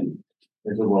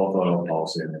 It's a well thought out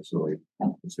policy, and it's really,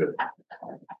 it's good.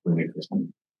 We need this.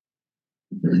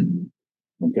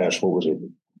 oh gosh, what was it?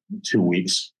 2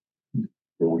 weeks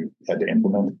where we had to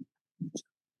implement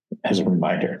as a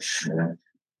reminder. Yeah.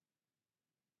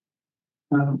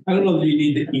 I don't know that you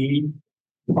need the E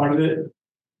part of it,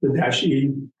 the dash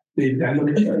E, the addendum.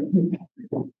 I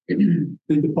think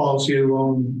the policy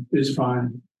alone is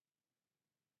fine.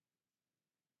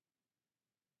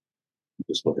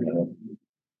 Just looking at it.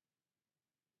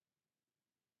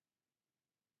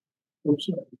 Oops.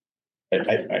 I don't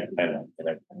know.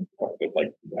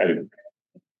 Like I didn't.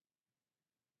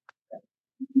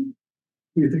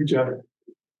 What do you think, Jeff?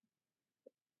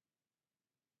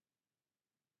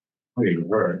 Oh, you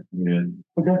heard, yeah.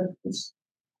 Okay. That's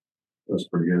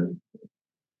pretty good.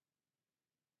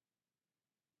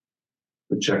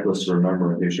 The checklist to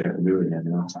remember in case you have to do it again,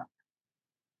 you know?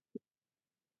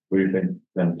 What do you think,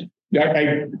 Ben?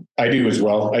 Yeah, I do as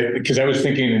well. Because I was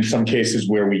thinking in some cases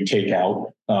where we take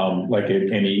out like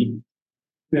any.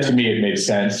 Yeah. To me, it made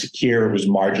sense. Here it was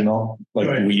marginal. Like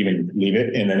Right. we even leave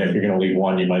it, and then if you're going to leave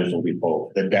one, you might as well leave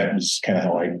both. That was kind of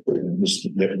how I was.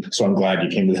 So I'm glad you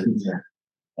came to the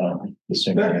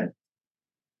same. Yeah.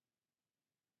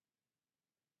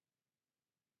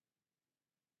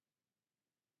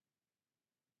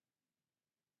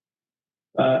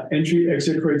 Entry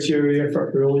exit criteria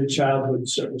for early childhood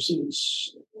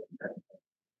services.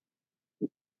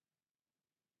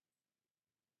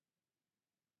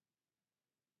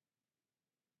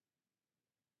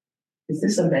 Is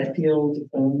this a Medfield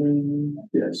only?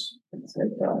 Yes.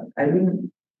 I wouldn't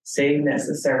say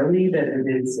necessarily that it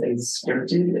is as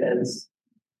scripted as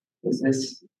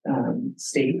this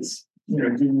states. You know,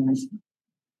 you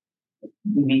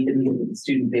meet the needs of the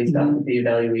student based on the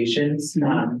evaluations.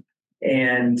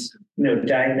 And you know,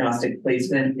 diagnostic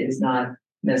placement is not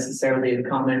necessarily a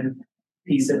common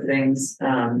piece of things.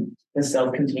 The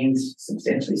self-contained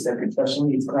substantially separate special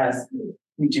needs class,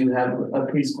 we do have a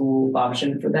preschool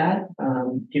option for that,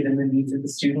 given the needs of the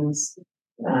students.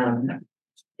 And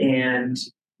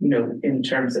you know, in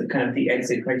terms of kind of the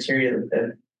exit criteria, that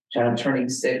the child turning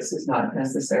 6 is not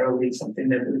necessarily something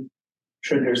that would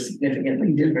trigger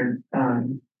significantly different,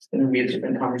 we have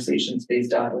different conversations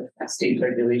based off of state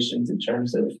regulations in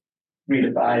terms of 3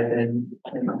 to 5 and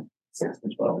 6 to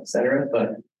 12, et cetera.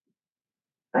 But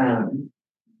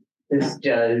this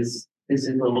is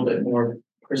a little bit more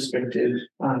prescriptive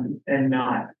and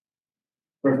not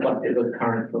reflective of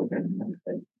current programming.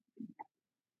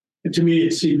 And to me,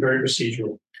 it seemed very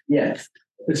procedural. Yes.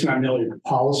 It's not really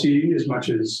policy as much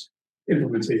as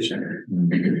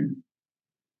implementation.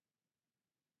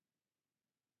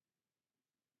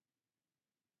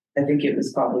 I think it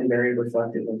was probably very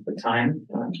reflective of the time,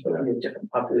 but we have a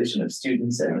different population of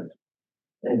students,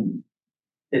 and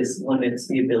this limits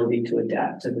the ability to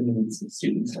adapt to the needs of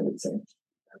students, I would say.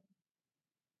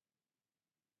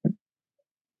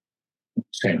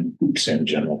 Same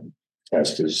general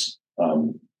test is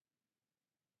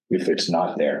if it's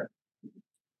not there.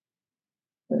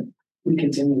 We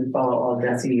continue to follow all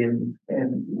DESE and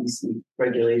EC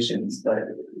regulations, but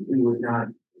we would not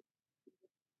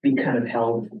be kind of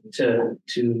held to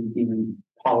the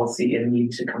policy and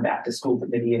need to come back to school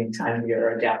committee anytime we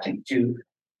are adapting to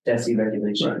DESE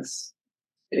regulations.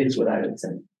 Right. Is what I would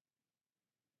say.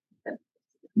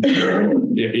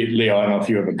 Leo, I don't know if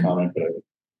you have a comment,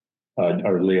 but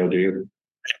or Leo, do you?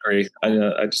 I agree.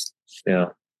 I just, yeah.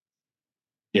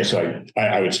 Yeah, so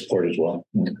I would support as well.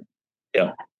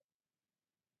 Yeah.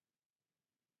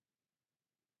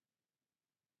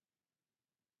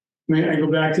 I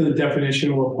go back to the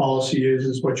definition of what policy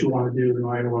is what you want to do and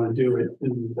why you want to do it,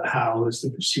 and the how is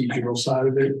the procedural side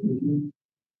of it.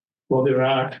 Well, there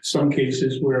are some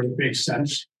cases where it makes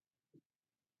sense,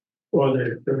 or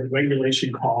the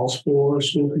regulation calls for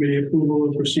school committee approval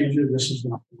of procedure. This is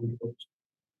not one of those.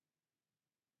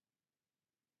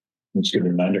 Let's give a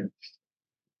reminder.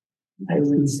 I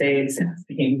would say it's the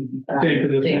same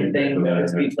thing.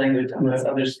 Speech language, unless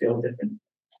others feel different.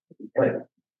 But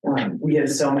we have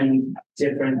so many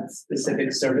different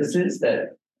specific services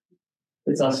that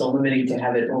it's also limiting to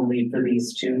have it only for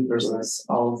these two versus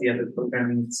all of the other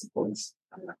programming supports.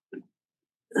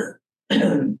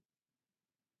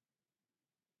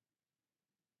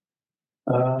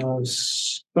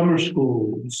 Summer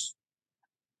schools.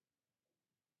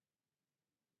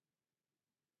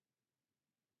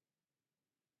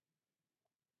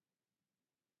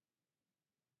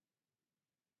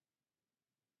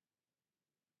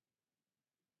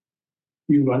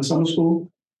 You run summer school?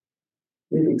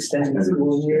 We've extended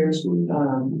school years,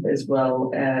 as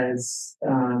well as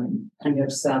we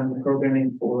have some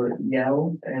programming for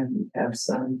Yale, and we have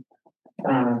some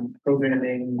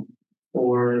programming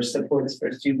for supports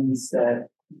for students that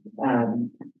have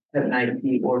an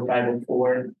IEP or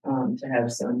 504 to have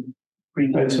some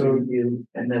review,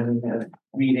 and then we have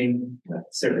reading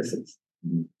services.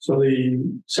 So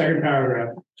the second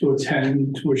paragraph, to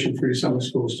attend tuition-free summer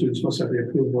school, students must have the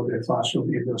approval of their classroom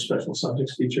and their special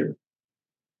subjects teacher.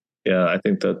 Yeah, I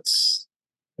think that's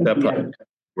probably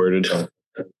worded.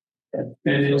 And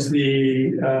is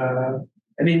the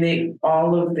I mean,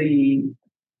 all of the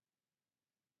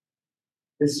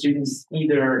students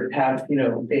either have,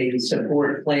 a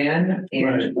support plan and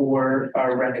Right. or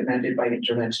are recommended by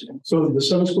intervention. so the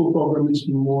summer school program is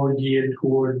more geared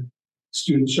toward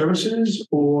student services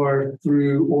or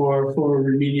for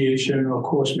remediation or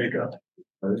course makeup?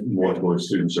 More towards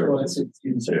student services.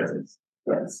 Student services,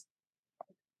 yes.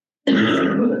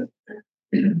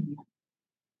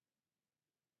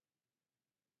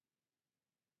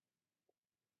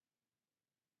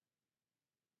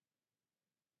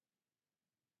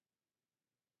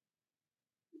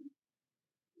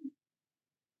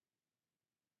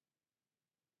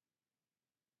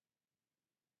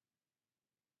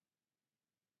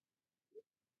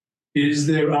 Is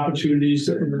there opportunities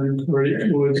to earn credit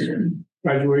towards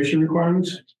graduation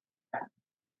requirements?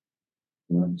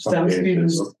 Some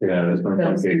students are Yeah.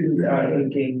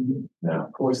 taking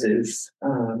courses.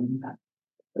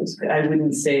 I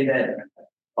wouldn't say that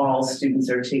all students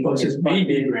are taking. Well, it's just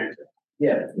maybe granted.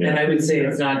 Yeah, and I would say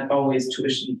it's not always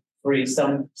tuition free.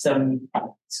 Some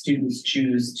students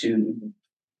choose to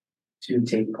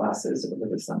take classes over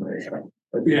the summer.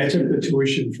 But Yeah, I took the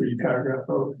tuition-free paragraph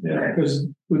out, Yeah. because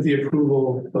with the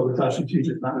approval of the classroom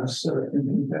teacher, not necessarily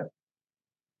thinking that.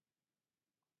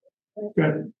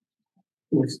 Good.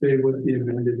 We'll stay with the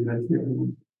amended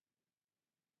method.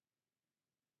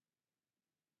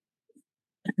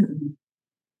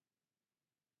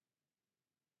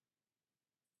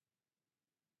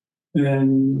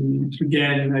 And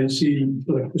again, I see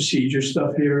the procedure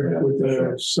stuff here with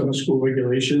the summer school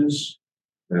regulations.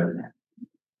 Yeah.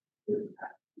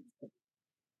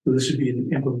 So this would be the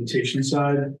implementation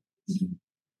side.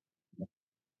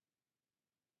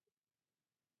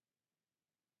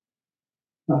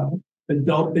 Uh,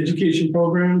 Adult education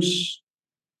programs.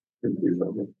 So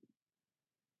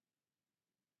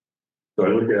I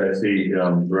look at, I see,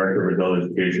 Director of Adult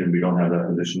Education, we don't have that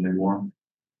position anymore.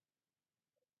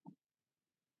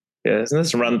 Yeah, isn't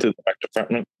this run through the rec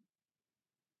department?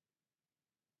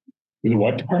 The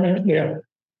what department? Yeah.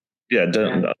 Yeah,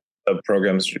 the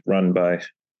programs run by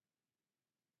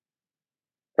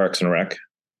Parks and Rec.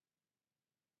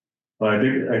 But I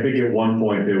think at one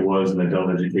point there was an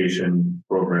adult education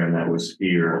program that was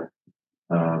here,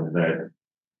 that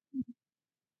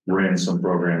ran some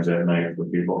programs at night for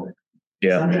people.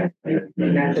 Yeah, sometimes we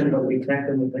connect them, but we connect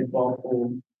them with like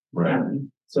Walpole. Right.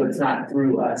 So it's not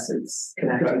through us, it's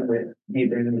connecting with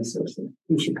neighboring resources.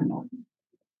 Who should come on?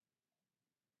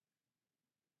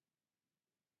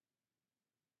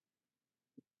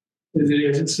 As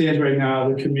it stands right now,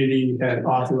 the committee had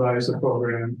authorized the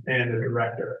program and the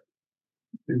director.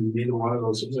 And neither one of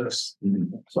those exists.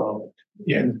 Mhm. So,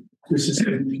 yeah, this is the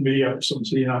committee up, so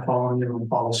you're not following your own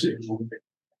policy.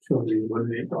 So we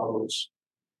eliminate all those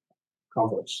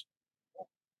conflicts.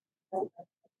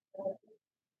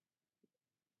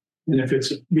 And if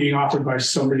it's being offered by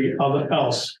somebody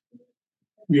else,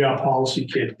 our policy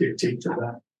can't dictate to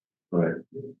that. Right.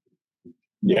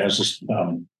 Yeah, it's just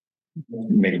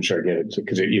making sure I get it,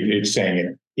 because it's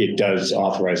saying it does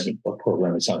authorize a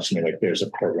program. It's not something like there's a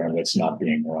program that's not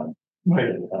being run.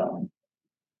 Right.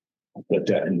 But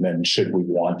and then should we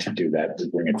want to do that, we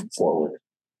bring it forward,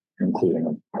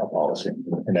 including a policy.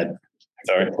 And that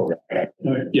program,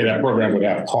 yeah, that program would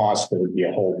have costs. There would be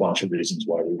a whole bunch of reasons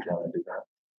why we want to do that.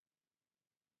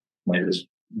 Might this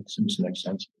seems to make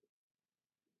sense.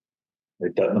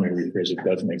 It does. Let me rephrase it. It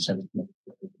does make sense.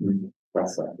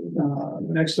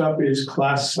 Next up is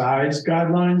class size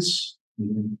guidelines. I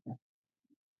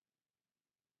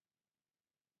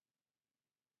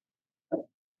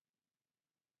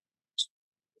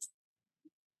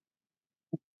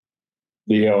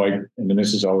mean,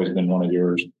 this has always been one of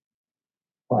your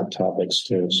hot topics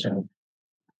too. So.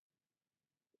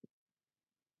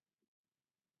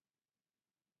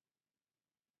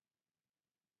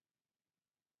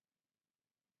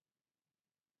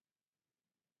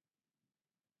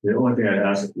 The only thing I'd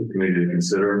ask the committee to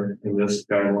consider in this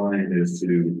guideline is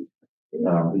to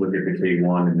look at the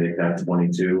K1 and make that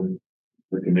 22.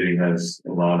 The committee has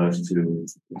allowed us to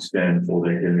extend full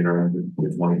day kindergarten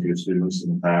to 22 students in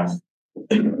the past.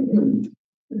 So it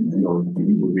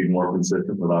would be more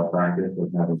consistent with our practice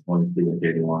of having 22 in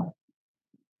K1.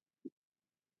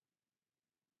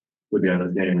 With the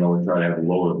understanding that we'll try to have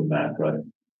lower than that, but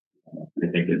I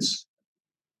think it's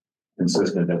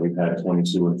consistent that we've had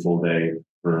 22 in full day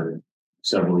for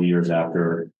several years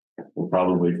after, well,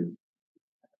 probably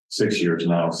 6 years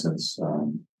now since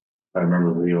I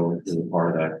remember Leo was a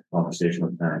part of that conversation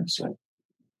with parents. So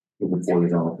before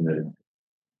he's on the committee.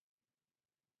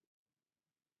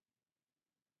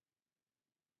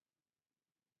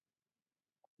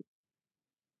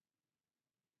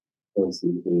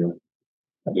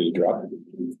 I did drop it.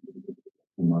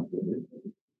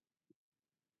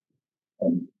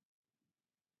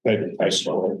 I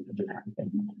saw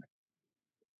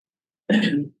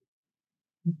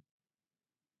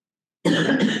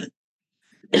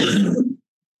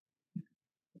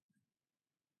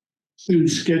Student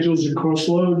schedules and course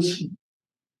loads.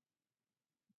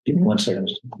 Give me 1 second.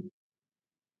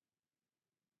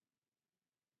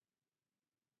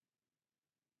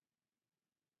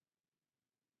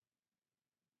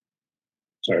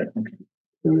 Sorry.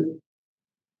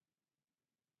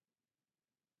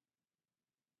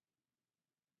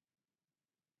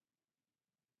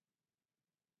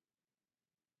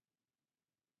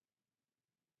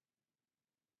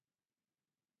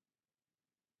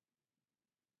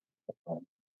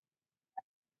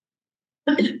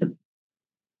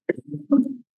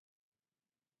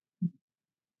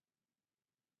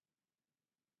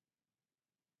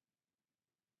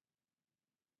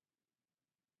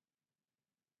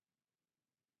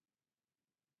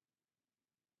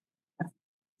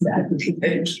 Exactly,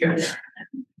 thank you.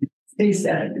 Stay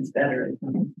sad, it's better.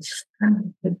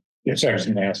 Yes, I was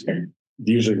gonna ask him.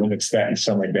 Usually when it's that,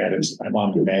 something like that, it's, I'm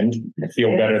on the mend. I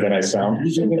feel better than I sound.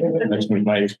 That's when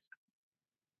my,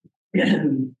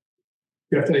 You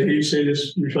have to hear you say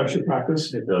this reflects your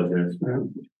practice. It does, yes. Yeah.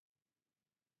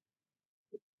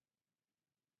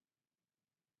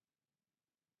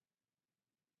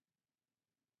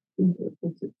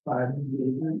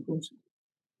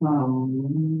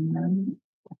 Um,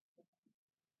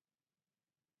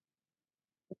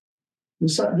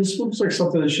 this looks like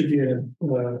something that should be in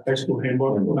a high school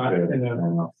handbook, not in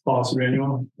a policy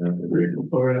manual,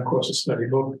 or in a course of study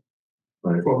book,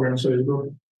 Right. program study book.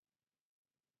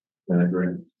 I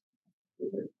agree.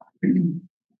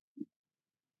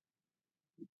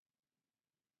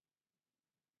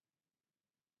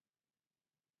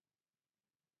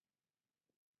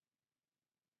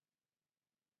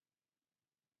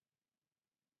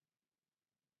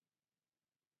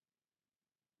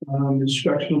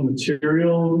 Instructional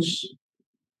materials.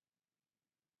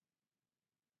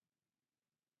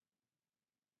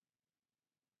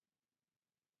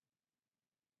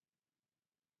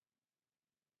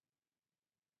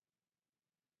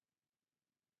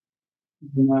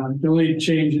 The only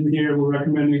change in here we're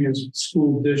recommending is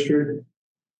school district.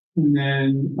 And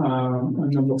then on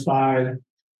number 5,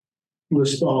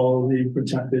 list all the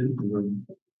protected.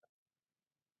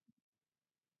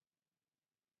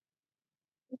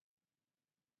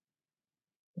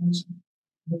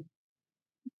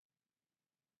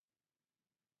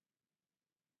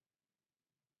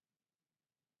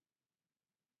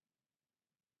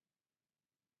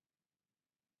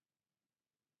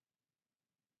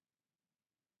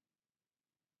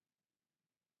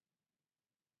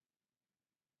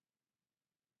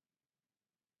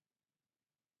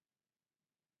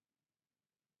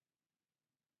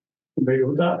 Familiar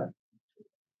with that?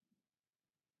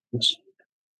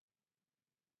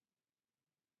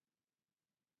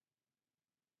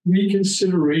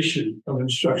 Reconsideration of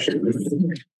instruction.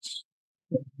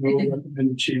 No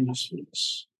recommended changes to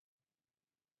this.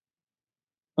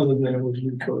 Other than it was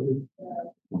recoded.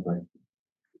 Okay.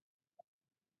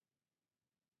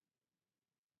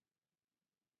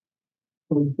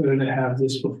 Better to have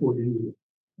this before you.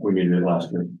 We needed it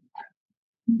last year.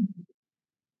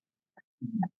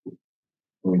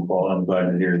 I'm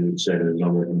glad to hear you say there's no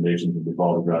recommendations to be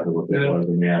followed, rather what they was,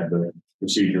 and we had the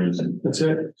procedures and That's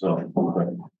it. so. Okay.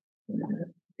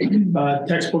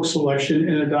 Textbook selection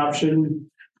and adoption.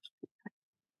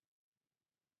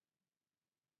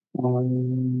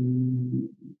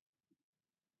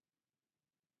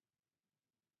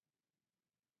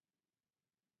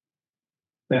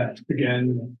 That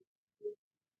again,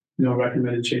 no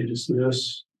recommended changes to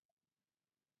this.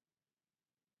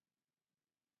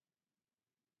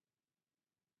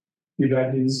 You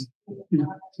got these.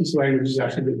 This language has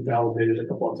actually been validated a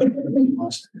couple of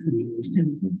times.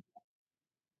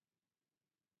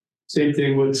 Same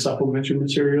thing with supplementary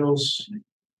materials.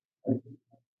 I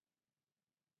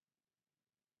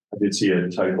did see a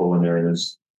typo in there, and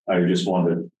I just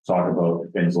wanted to talk about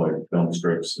things like film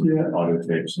strips and Yeah. audio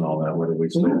tapes and all that. What do we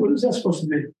still? What is that supposed to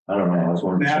be? I don't know. I was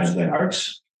wondering. Maps,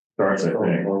 arcs, Starts, I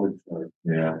think.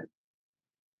 Yeah.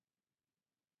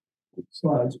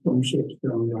 slides, film strips,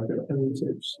 film, other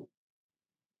tapes.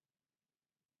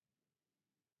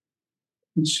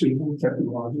 Suitable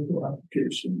technological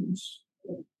applications.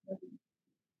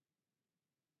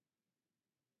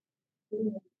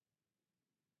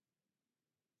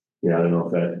 Yeah, I don't know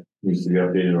if that needs to be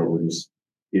updated or we just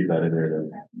keep that in there to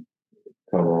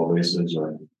cover all bases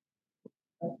or.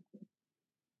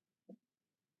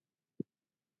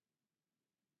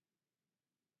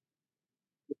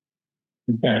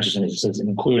 yeah, just it says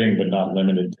including but not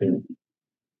limited to.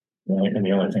 And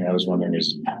the only thing I was wondering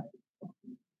is,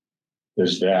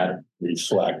 does that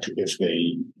reflect if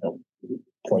they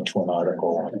point to an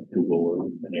article on Google or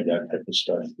any of that type of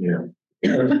stuff? Yeah.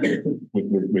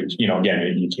 Which,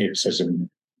 again, it says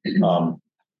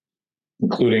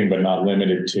including but not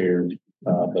limited to,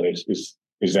 but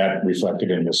is that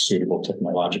reflected in the suitable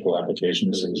technological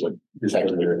applications? Is that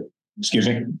clear? Excuse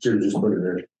me? Should just put it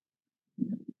there.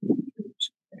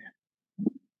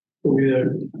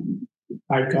 Either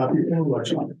hard copy or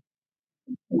electronic.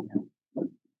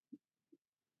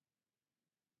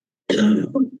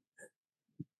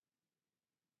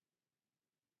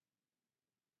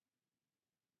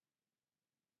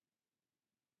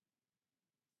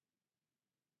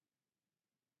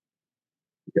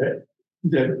 Okay,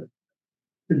 that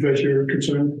address your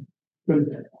concern?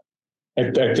 Good.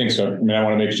 I think so. I mean, I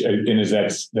want to make sure, and is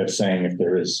that's saying if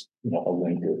there is, a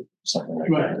link or something like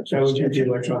Right, that. that was the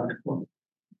electronic one.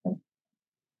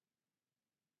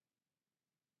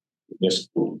 Yes.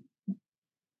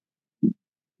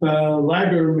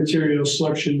 Library material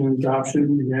selection and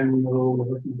adoption, again,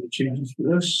 no changes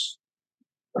for this.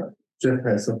 Jeff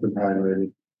has something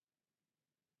highlighted.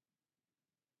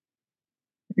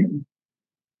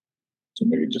 So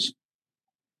maybe just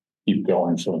keep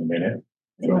going for a minute.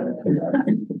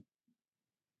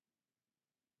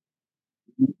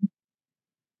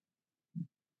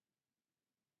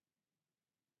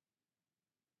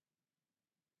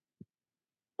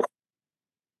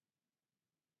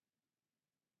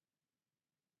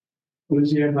 What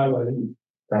does he have highlighted?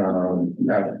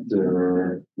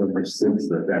 After number 6,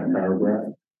 that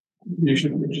paragraph.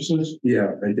 Mutual purchases?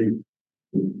 Yeah, I think.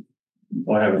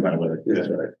 Oh, I have it with it. That's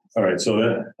right. All right, so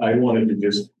that, I wanted to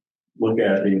just look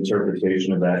at the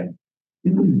interpretation of that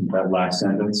last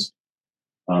sentence.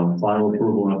 Final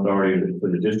approval and authority for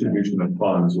the distribution of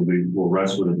funds will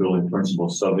rest with the building principal,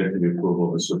 subject to the approval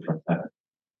of the superintendent.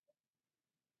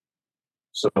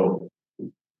 So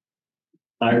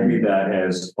I read that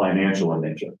as financial in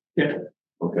nature. Yeah.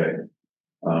 Okay.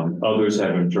 Others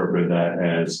have interpreted that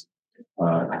as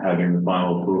having the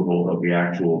final approval of the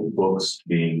actual books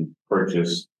being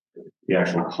purchased, the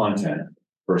actual content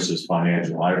versus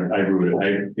financial. I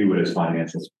view it as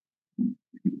financial.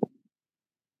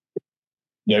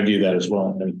 Yeah, I view that as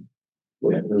well.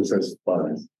 Yeah, it says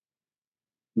funds.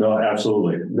 No,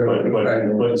 absolutely.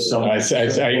 But some I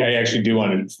actually do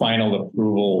want a final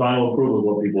approval, final approval of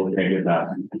what people can get back.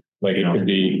 like it could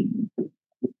be. I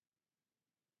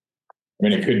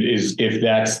mean, it could is if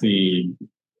that's the,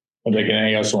 like, and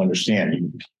I also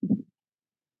understand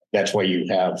that's why you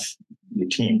have your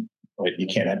team, right? You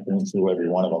can't have them through every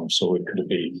one of them. So it could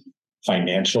be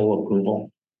financial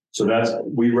approval. So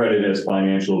we read it as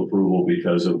financial approval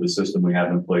because of the system we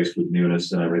have in place with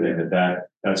Munis and everything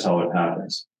that's how it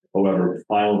happens. However,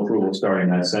 final approval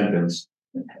starting that sentence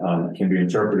can be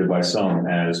interpreted by some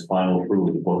as final approval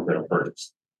of the book that are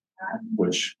purchased,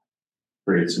 which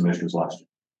created some issues last year.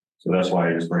 So that's why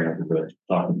I just bring up the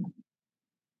document.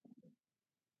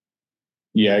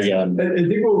 Yeah. I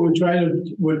think what we're trying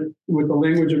to, what the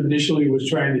language initially was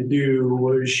trying to do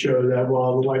was show that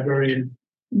while the librarian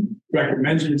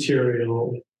recommends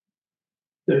material,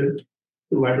 the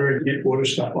librarian can't order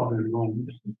stuff on their own.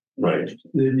 Right.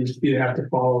 You have to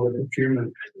follow the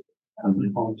procurement.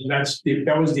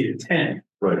 That was the intent.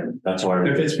 Right. That's why.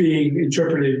 If it's being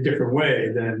interpreted a different way,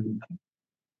 then.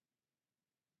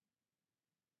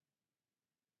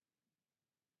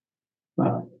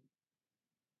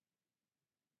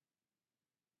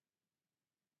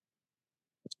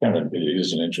 It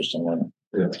is an interesting one.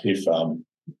 Yeah. If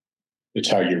it's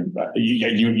how you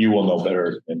will know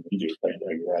better than you do,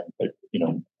 right? But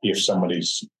if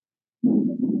somebody's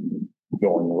going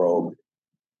rogue,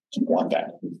 you want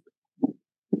that.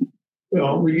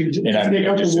 Well, we can take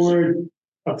out the word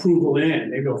approval in,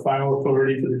 they go final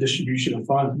authority for the distribution of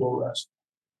funds, will rest.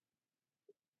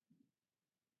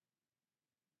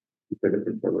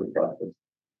 Process.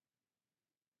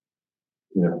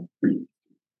 Yeah.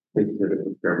 I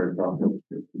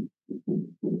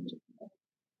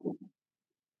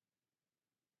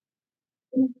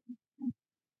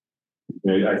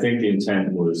think the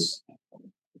intent was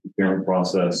procurement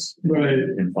process, right,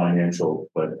 in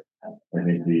financial, but I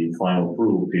think the final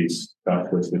approval piece got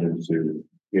twisted into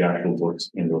the actual books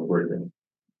into a curriculum.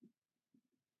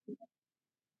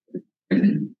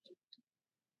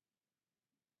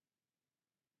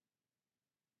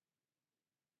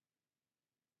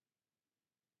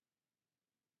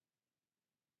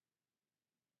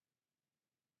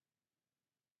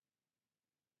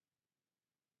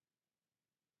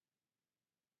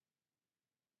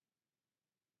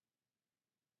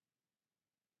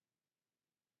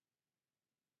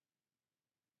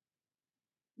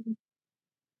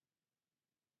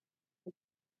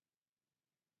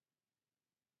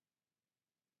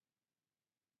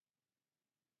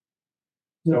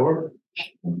 does that work?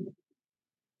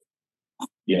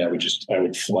 Yeah, I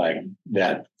would flag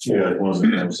that. Yeah, it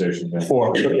wasn't a conversation. Because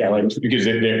all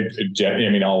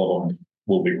of them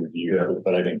will be reviewed,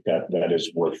 but I think that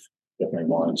is worth definitely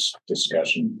Lauren's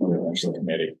discussion on the national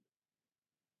committee.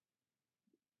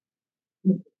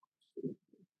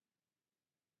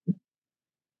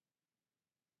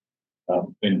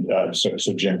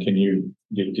 So Jim, did you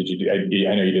do? I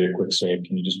know you did a quick save.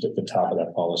 Can you just at the top of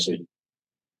that policy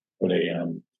put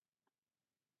a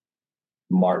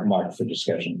mark for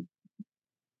discussion?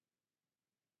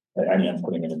 I mean, I'm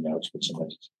putting it in notes, but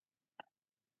somebody.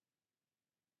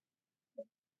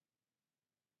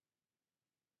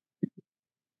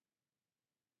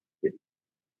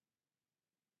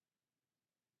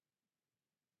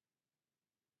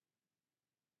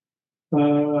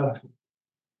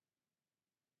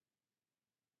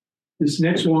 This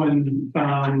next one,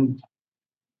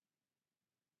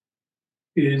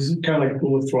 is kind of like the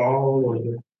withdrawal or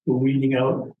the weeding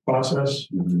out process.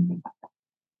 The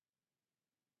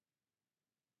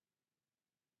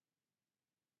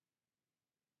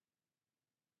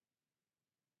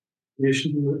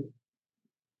issue with it.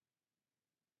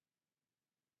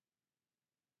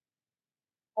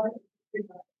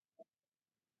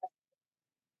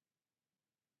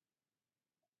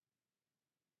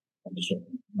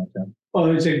 Well,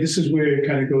 I'd say this is where it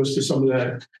kind of goes to some of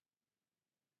that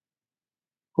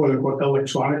quote unquote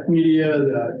electronic media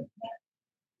that,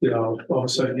 all of a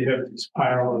sudden you have this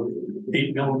pile of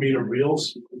 8mm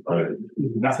reels,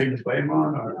 nothing to play them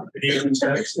on, or video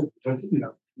text,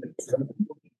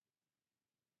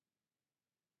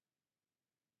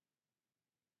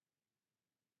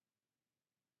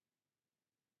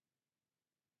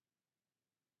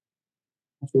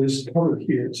 So this is covered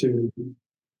here too.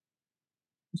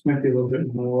 This might be a little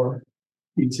bit more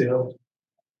detailed.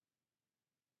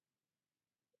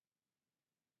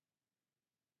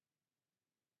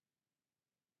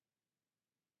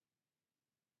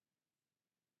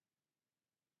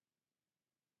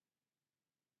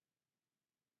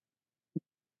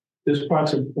 This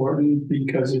part's important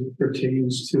because it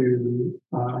pertains to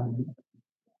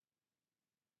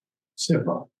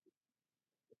SIPA.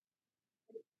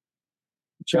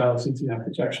 Child Safety and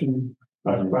Protection,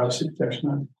 Privacy Protection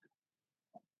Act.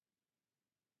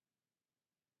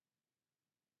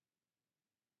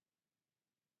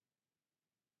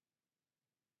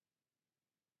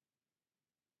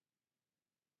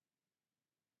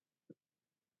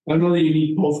 I know that you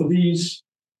need both of these.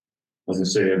 I was gonna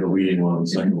say, I have the leading one, and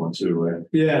the second one too, right?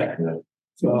 Yeah. Yeah.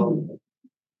 So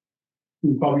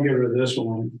we'll probably get rid of this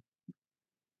one.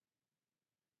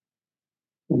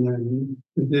 And then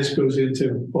this goes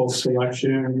into both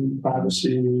selection,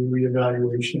 privacy,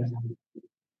 reevaluation.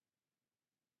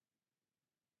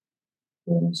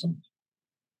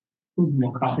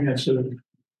 More comprehensive.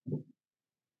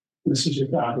 This is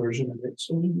just our version of it,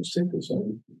 so we just take this out.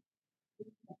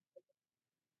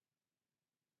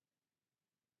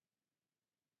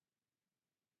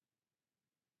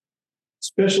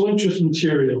 Special interest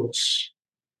materials.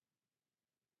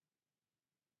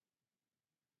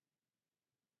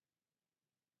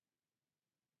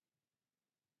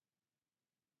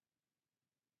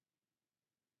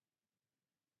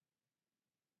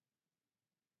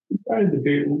 Try to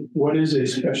debate what is a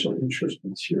special interest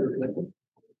material.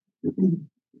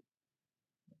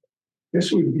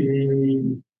 This would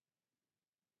be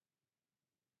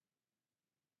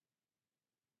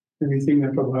anything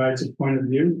that provides a point of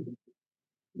view.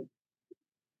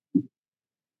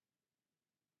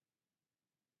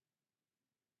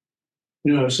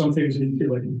 Some things you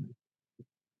feel like.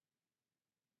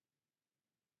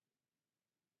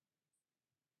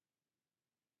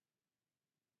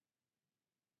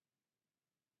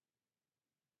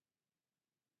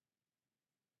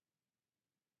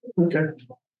 Okay.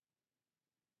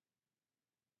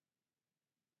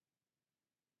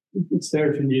 It's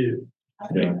there if you need it.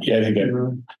 Yeah, I think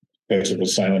that's what the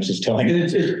silence is telling. And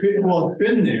it's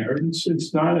been there.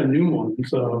 It's not a new one,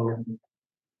 so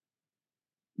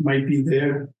might be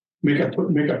there. Make I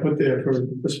put there for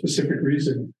a specific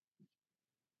reason.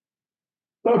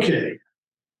 Okay.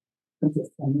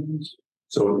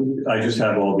 So I just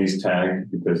have all these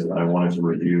tagged because I wanted to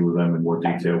review them in more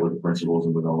detail with the principals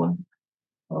and with Owen.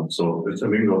 So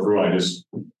we can go through. I just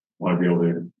want to be able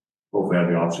to hopefully have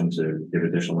the option to give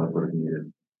additional input if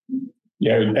needed.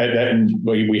 Yeah, and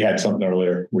we had something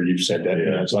earlier where you said that,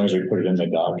 as long as we put it in the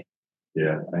doc.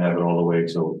 Yeah, I have it all the way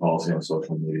to policy on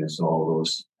social media, so all of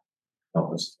those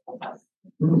help us.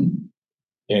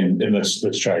 And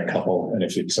let's try a couple, and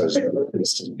if it says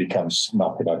this becomes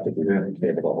not productive, we're going to be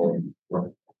able to hold.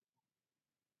 Right.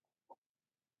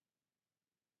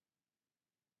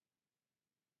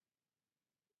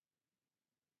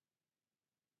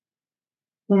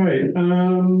 All right.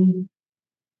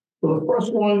 So the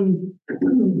first one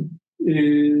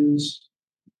is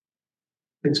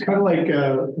it's kind of like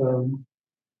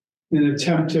an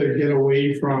attempt to get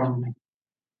away from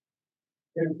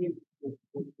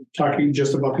talking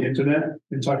just about the internet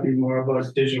and talking more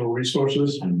about digital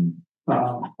resources,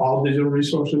 all digital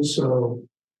resources. So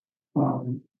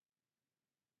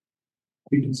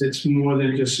because it's more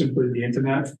than just simply the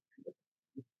internet.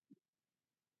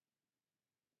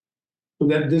 So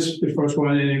that the first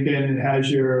one, and again, it has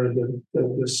the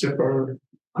SIPR,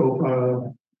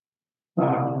 COPA,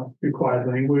 required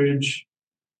language.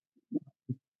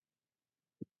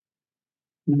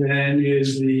 Then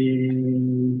is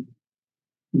the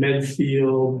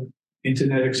Medfield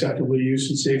Internet Acceptable Use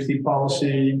and Safety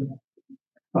Policy.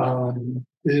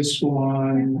 This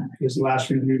one is last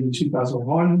reviewed in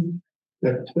 2001.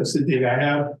 That's the date I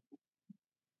have.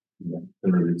 Been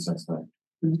reviewed since then.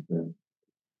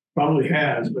 Probably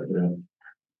has, but Yeah.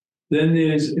 then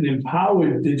there's an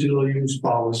empowered digital use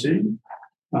policy.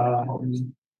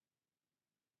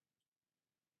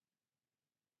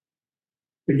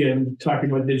 Again, talking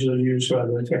about digital use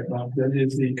rather than technology, that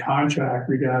is the contract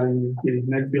regarding the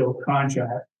Medfield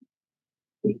contract.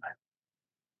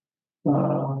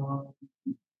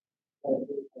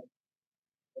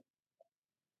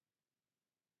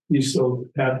 You still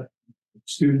have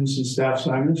students and staff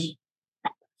sign this?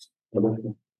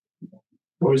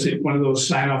 Or is it one of those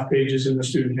sign-off pages in the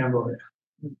student handbook?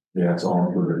 Yeah, it's all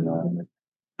included now.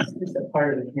 It's a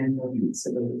part of the handbook,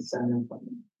 so that it's sign up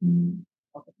on.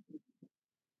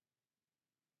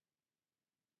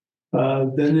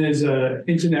 Then there's a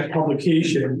internet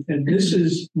publication, and this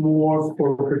is more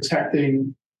for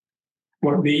protecting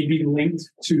what may be linked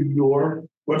to your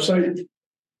website.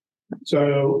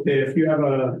 So if you have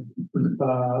a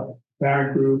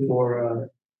parent group or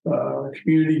a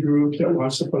community group that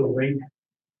wants to put a link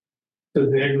to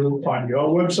their group on your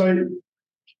website,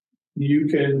 you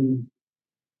can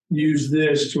use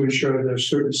this to ensure there's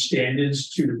certain standards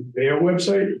to their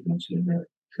website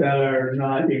that are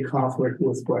not in conflict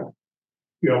with what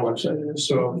your website is.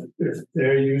 So if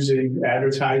they're using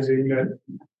advertising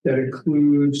that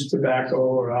includes tobacco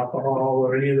or alcohol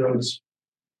or any of those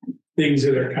things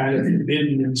that are kind of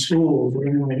forbidden in schools or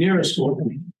anywhere near a school,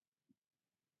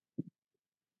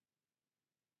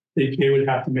 they would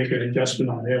have to make an adjustment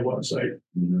on their website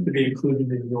to be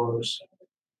included in yours.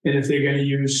 And if they're going to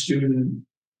use student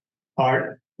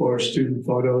art or student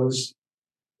photos,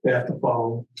 they have to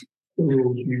follow the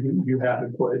rules you have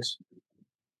in place.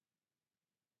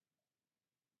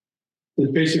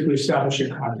 It's basically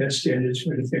establishing content standards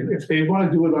for anything. If they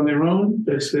want to do it on their own,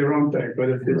 that's their own thing. But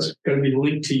if it's going to be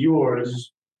linked to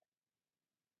yours,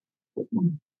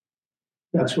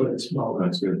 that's what it's about.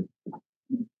 That's good.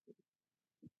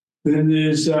 Then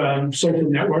there's social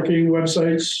networking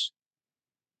websites.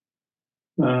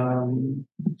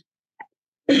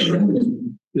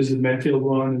 There's the Medfield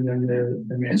one, and then the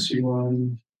MSC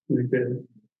one. They're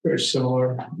very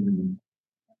similar.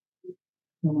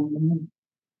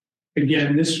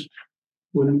 Again,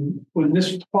 when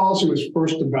this policy was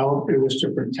first developed, it was to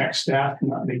protect staff,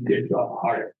 not make their job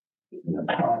harder.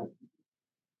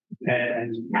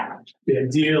 And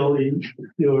ideally,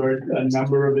 there were a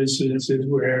number of incidences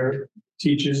where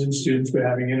teachers and students were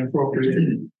having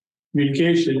inappropriate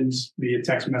communications via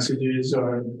text messages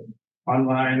or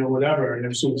online or whatever. And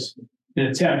this was an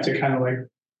attempt to kind of like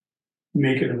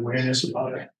make an awareness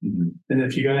about it. And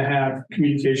if you're going to have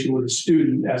communication with a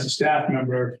student as a staff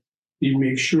member, you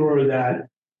make sure that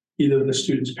either the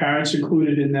student's parents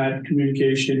included in that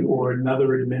communication or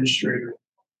another administrator,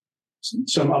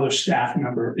 some other staff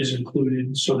member is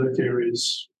included so that there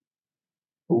is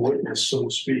a witness, so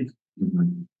to speak.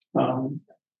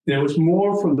 It was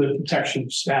more for the protection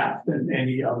of staff than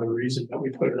any other reason that we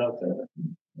put it out there.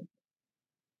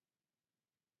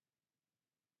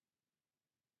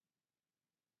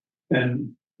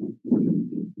 And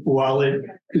while a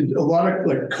lot of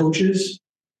like coaches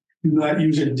do not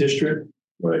use a district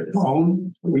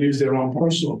phone, we use their own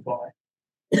personal phone.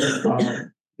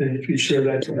 And if you share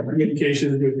that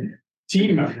communication with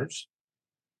team members,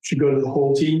 should go to the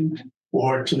whole team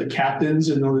or to the captains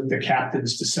and know that the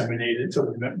captains disseminate it to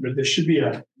the member. There should be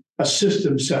a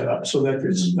system set up so that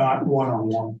it's not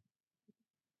one-on-one.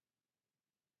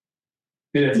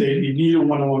 And if you need a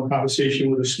one-on-one conversation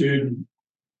with a student,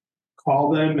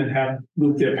 call them and have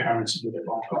loop their parents into the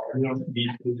phone call. You don't need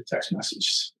to do the text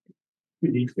messages. We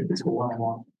need to get it to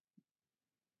one-on-one.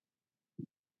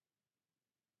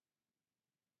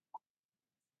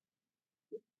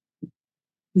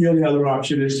 The only other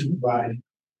option is to provide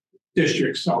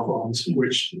district cell phones,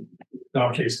 which in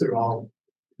our case, they're all.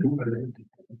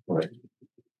 Right.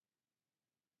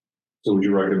 So would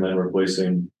you recommend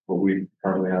replacing what we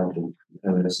currently have with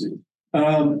MSC?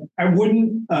 I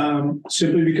wouldn't,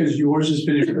 simply because yours has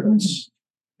been influenced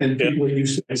and people are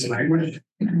used to this language.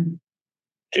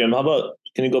 Jim, how about,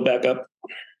 can you go back up?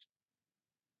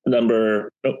 Down a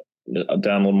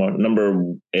little more.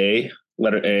 Number A,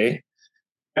 letter A.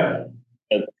 Yeah.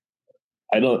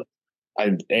 I don't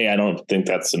think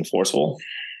that's enforceable.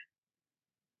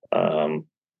 And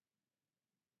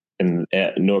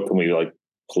nor can we like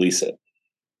police it.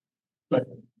 Right.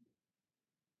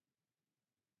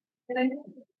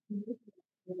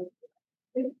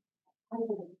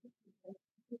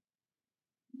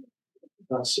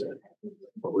 That's it.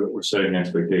 But we're setting an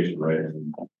expectation, right?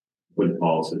 And with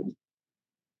policy.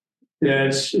 Yeah,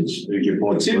 it's in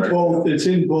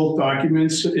both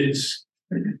documents.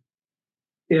 And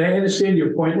I understand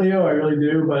your point, Leo, I really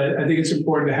do, but I think it's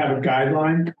important to have a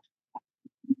guideline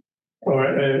or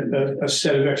a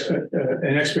set of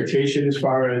an expectation as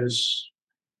far as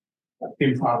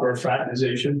improper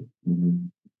fraternization.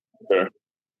 Sure.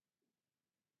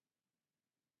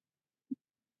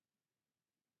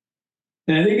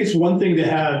 And I think it's one thing to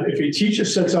have, if a teacher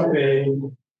sets up a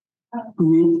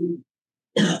group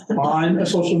on a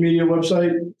social media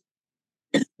website,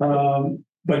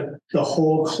 but the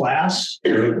whole class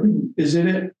is in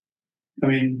it. I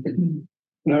mean,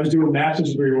 when I was doing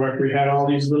master's degree work, we had all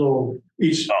these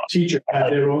each teacher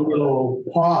had their own little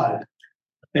pod.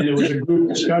 And it was a group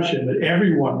discussion, but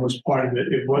everyone was part of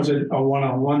it. It wasn't a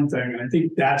one-on-one thing. And I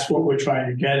think that's what we're trying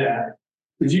to get at.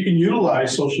 Because you can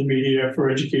utilize social media for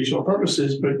educational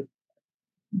purposes, but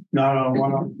not on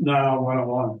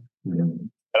one-on-one.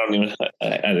 I don't even.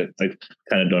 I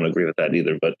kind of don't agree with that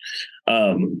either. But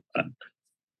I'm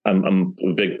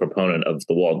a big proponent of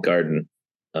the walled garden,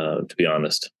 to be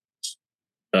honest.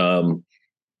 I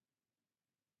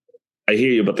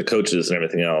hear you about the coaches and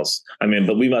everything else. I mean,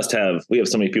 but we have so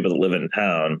many people that live in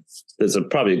town. There's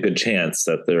probably a good chance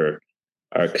that they're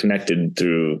are connected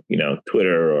through,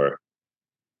 Twitter or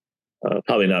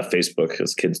probably not Facebook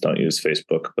because kids don't use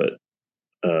Facebook, but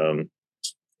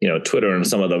Twitter and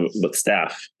some of the with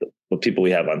staff, with people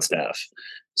we have on staff.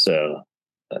 So,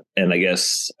 and I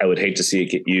guess I would hate to see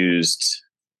it get used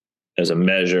as a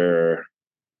measure,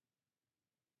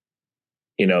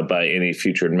 by any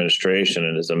future administration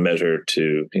and as a measure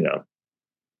to, I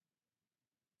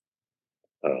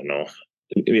don't know,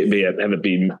 have it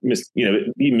be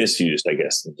be misused, I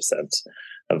guess, in the sense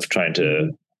of trying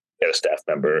to get a staff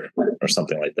member or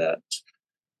something like that.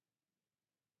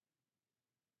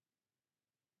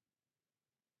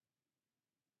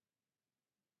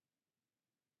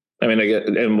 I mean, I get,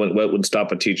 and what would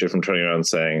stop a teacher from turning around and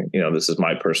saying, this is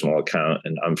my personal account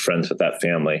and I'm friends with that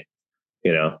family,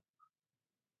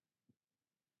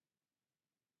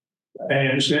 I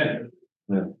understand.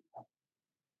 Yeah.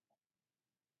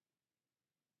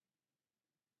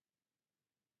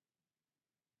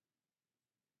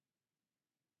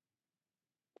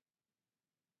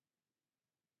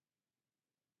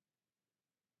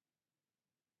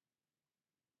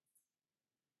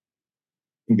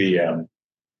 The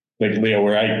like Leo,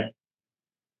 where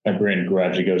my brain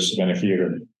gradually goes to then if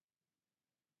you're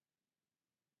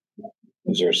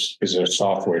is there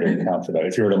software to account for that?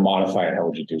 If you were to modify it, how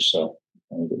would you do so?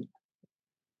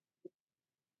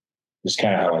 It's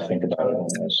kind of how I think about it.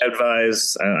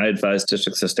 I advise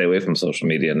districts to stay away from social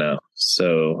media now.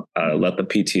 So let the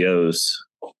PTOs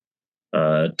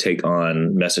take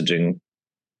on messaging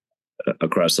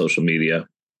across social media.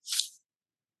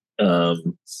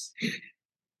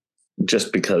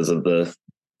 Just because of the,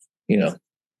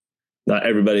 not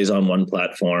everybody's on one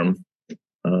platform.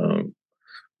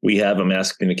 We have a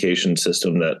mass communication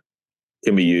system that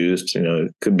can be used.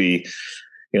 It could be,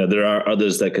 there are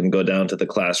others that can go down to the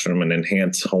classroom and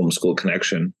enhance homeschool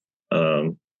connection.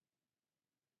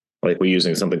 Like we're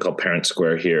using something called Parent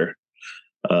Square here.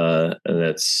 And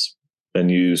that's been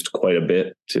used quite a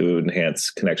bit to enhance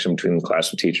connection between the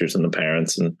classroom teachers and the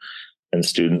parents and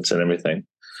students and everything.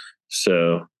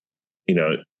 So,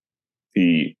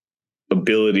 the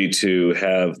ability to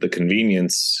have the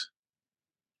convenience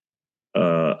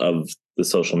of the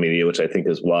social media, which I think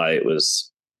is why it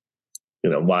was,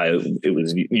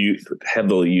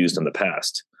 heavily used in the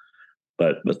past.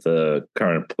 But with the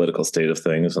current political state of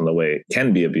things and the way it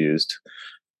can be abused,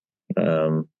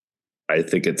 I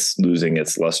think it's losing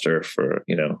its luster for,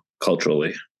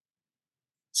 culturally.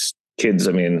 Kids,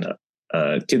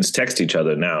 kids text each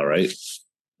other now, right?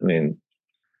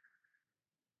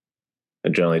 I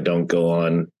generally don't go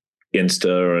on Insta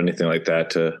or anything like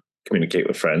that to communicate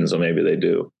with friends, or maybe they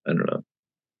do. I don't know.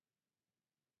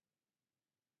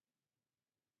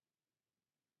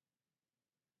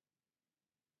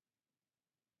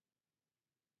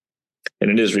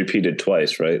 And it is repeated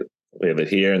twice, right? We have it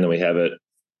here and then we have it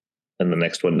in the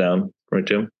next one down, right,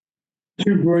 Jim?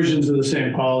 Two versions of the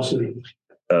same policy.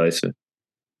 Oh, I see.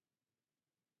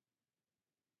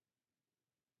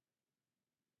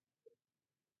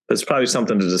 It's probably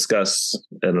something to discuss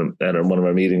at one of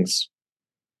our meetings.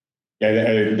 Yeah,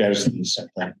 that was the same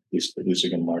thing. He's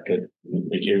producing a market.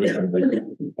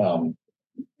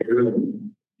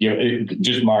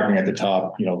 Just marking at the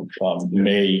top,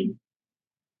 may,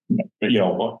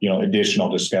 additional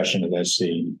discussion of SC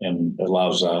and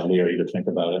allows Leo to think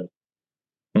about it.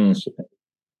 So,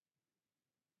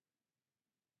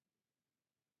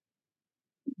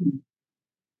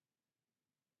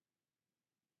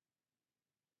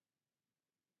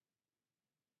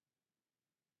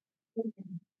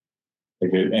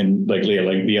 And like Leah,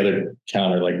 like the other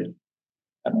counter, like,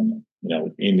 I don't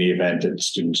know, in the event that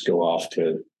students go off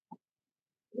to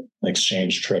an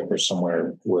exchange trip or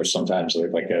somewhere where sometimes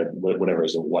like a whatever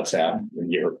is a WhatsApp,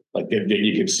 you're like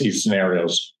you can see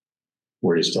scenarios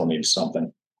where you still need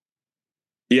something.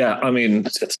 Yeah, I mean,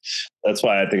 that's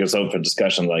why I think it's open for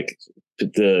discussion. Like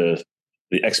the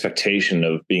expectation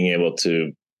of being able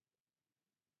to,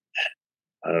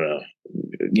 I don't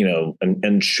know,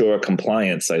 ensure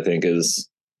compliance, I think is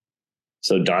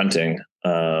so daunting.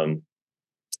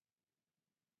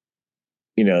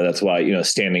 That's why,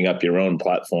 standing up your own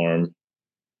platform,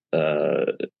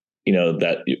 that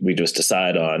we just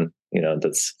decide on,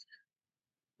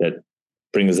 that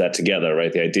brings that together,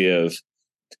 right? The idea of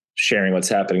sharing what's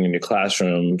happening in your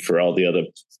classroom for all the other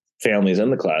families in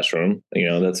the classroom,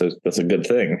 that's a good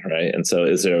thing, right? And so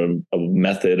is there a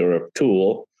method or a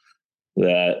tool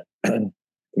that can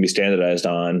be standardized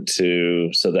on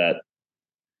so that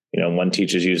one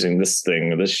teacher's using this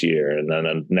thing this year, and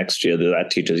then next year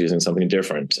that teacher's using something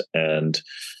different, and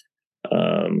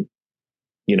I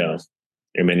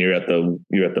mean, you're at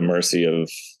the mercy of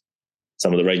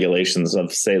some of the regulations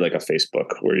of, say, like a Facebook,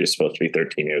 where you're supposed to be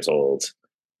 13 years old,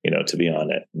 to be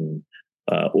on it, and,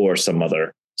 or some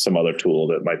other tool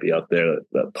that might be out there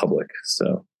that public.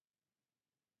 So.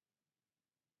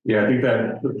 Yeah, I think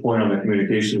that the point on the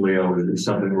communication, Leo, is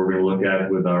something we're going to look at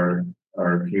with our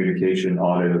communication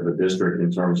audit of the district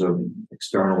in terms of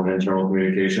external and internal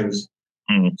communications.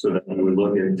 So that we would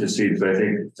look into see, because I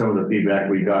think some of the feedback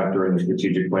we got during the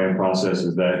strategic plan process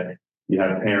is that you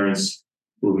have parents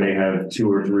who may have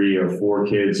 2 or 3 or 4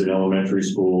 kids in elementary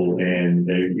school, and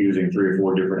they're using 3 or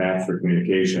 4 different apps for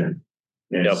communication.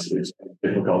 And it's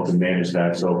difficult to manage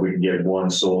that. So if we can get one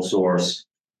sole source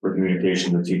for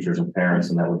communication with teachers and parents,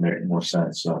 and that would make more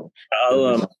sense. So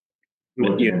I'll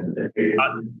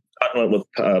went with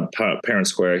Parent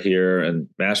Square here, and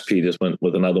Mashpee just went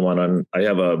with another one. I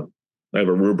have a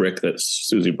rubric that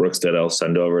Susie Brooks did. I'll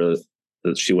send over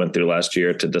that she went through last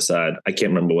year to decide. I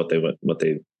can't remember what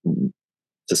they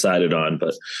decided on,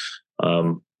 but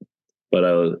I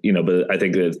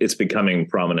think that it's becoming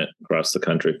prominent across the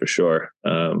country for sure,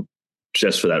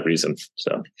 just for that reason.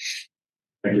 So,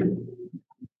 thank you.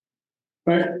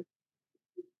 All right.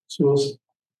 So we'll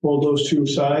hold those two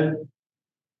aside.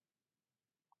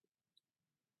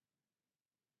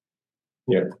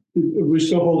 Yeah. We're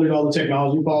still holding all the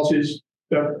technology policies.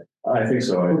 Yeah. I think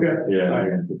so. Okay.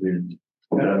 Yeah,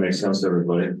 that makes sense to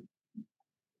everybody.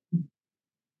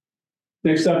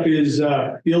 Next up is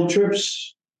field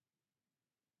trips.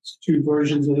 It's 2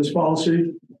 versions of this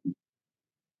policy.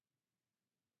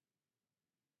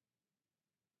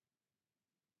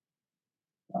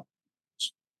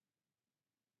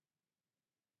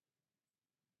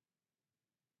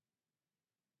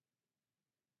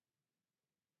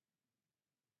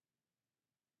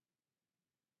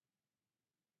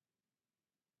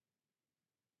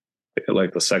 I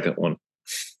like the second one.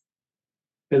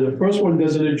 And the first one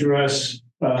doesn't address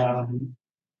the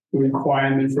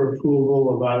requirement for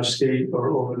approval of out-of-state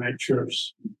or overnight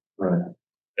trips. Right.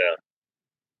 Yeah.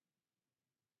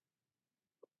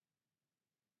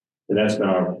 And that's been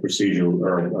our procedure,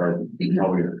 or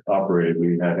how we operated.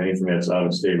 We have anything that's out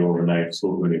of state overnight,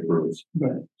 school committee approves.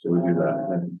 Right. So we do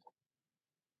that.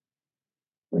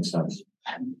 Makes sense.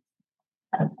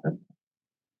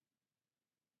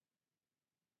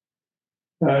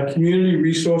 Community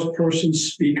resource person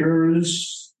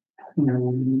speakers. That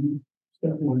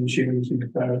one she was in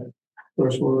the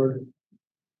first word.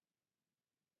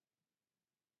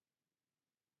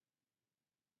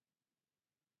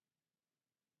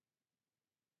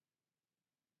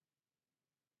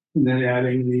 And then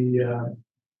adding the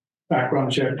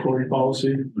background check Corey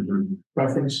policy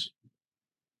reference.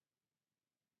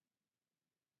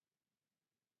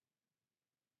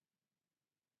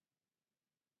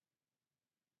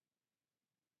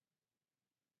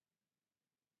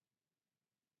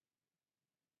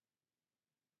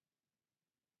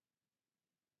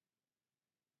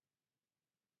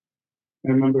 I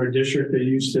remember a district that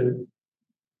used to,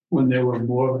 when there were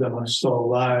more of them still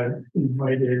alive,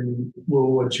 invite in World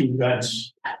War II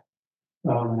vets.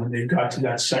 When they got to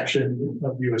that section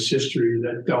of U.S. history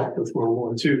that dealt with World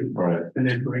War II, Right. and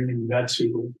then bring in vets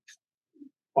who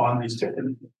on these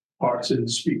different parts and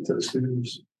speak to the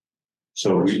students.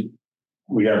 So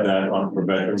we have that on for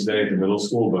Veterans Day at the middle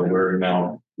school, but we're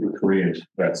now Korean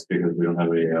vets because we don't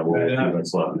have any World War II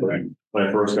vets left. But when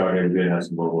I first got here, we did have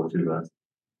some World War II vets.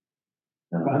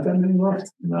 Not that many left.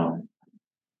 No.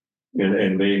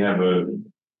 And they have a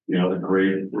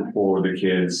great rapport with the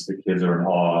kids. The kids are in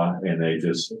awe, and they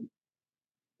just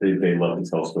They love to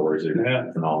tell stories. They're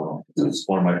Yeah. phenomenal. It's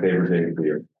one of my favorite days of the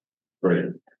year.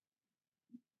 Great.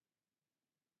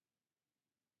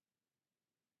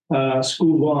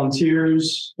 School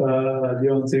volunteers, the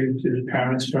only thing is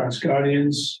parents,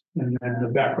 guardians, and then the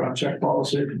background check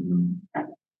policy.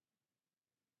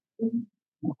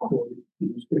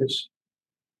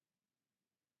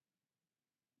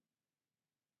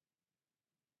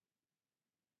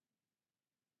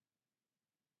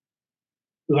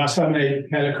 The last time I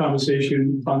had a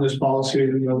conversation on this policy,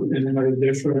 in another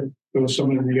district, there was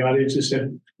someone in the audience who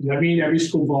said, does that mean every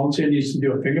school volunteer needs to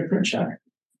do a fingerprint check?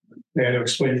 They had to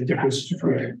explain the difference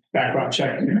between a background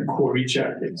check and a query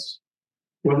check. It's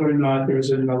whether or not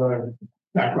there's another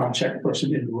background check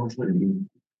person in the room.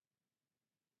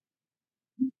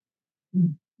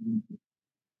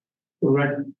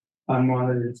 Correct,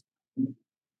 unmonitored.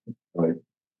 Right.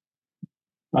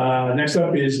 Next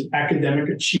up is academic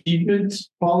achievement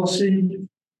policy.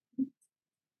 It's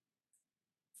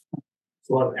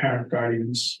a lot of parent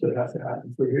guardians that have to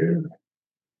happen for here.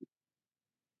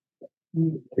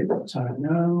 Take that time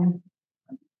now.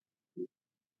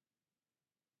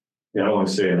 Yeah, I want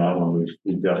to say another one.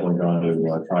 We've definitely gone to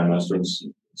trimesters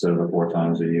instead of the 4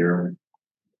 times a year.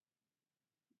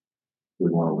 We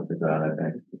want to look at that, I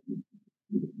think.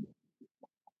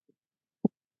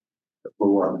 For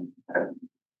what?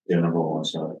 Yeah, number one,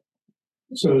 sorry.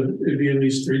 So it'd be at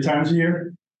least 3 times a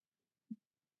year.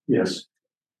 Yes,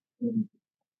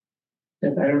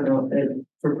 If I don't know,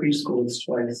 for preschool, it's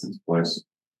twice. twice.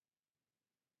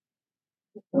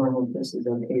 I don't know if this is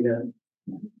okay to.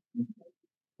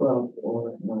 Well,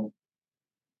 or no.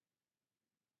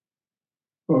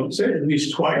 Well, say at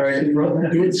least twice. Right.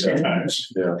 Do it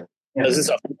sometimes. Yeah. Is this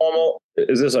a formal?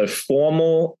 Is this a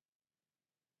formal?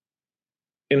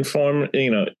 Inform,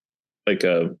 like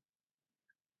a.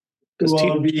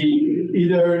 Well,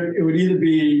 it would either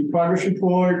be progress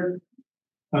report,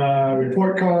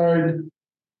 report card.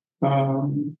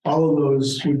 All of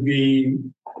those would be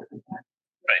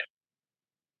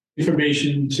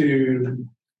information to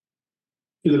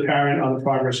the parent on the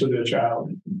progress of their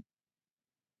child.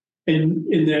 In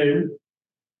the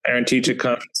Parent teacher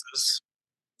conferences.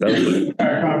 parent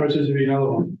conferences would be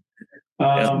another one.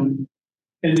 And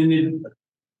then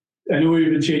I know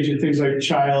we've been changing things like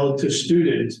child to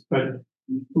student, but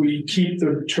we keep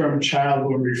the term child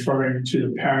when referring to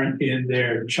the parent and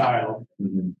their child.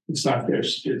 Mhm. It's not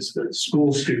it's the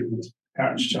school student,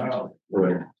 parent's child.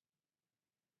 Right.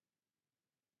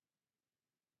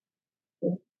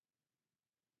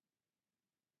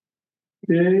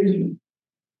 Okay.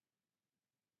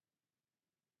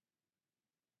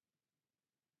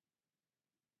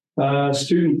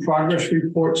 Student progress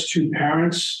reports to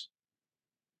parents.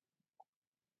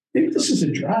 I think this is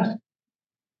addressed.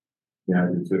 Yeah, I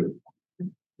do too.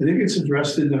 I think it's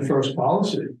addressed in the first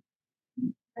policy.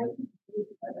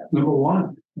 Number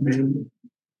 1. I mean,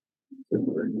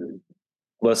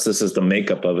 Plus, this is the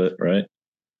makeup of it, right?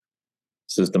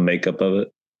 This is the makeup of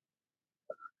it.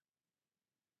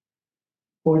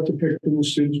 report depicting the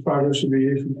student's progress will be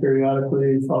issued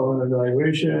periodically following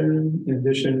evaluation. In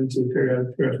addition to the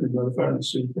periodic assessment, notifying the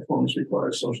student performance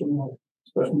requires social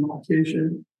special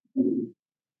modification.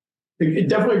 It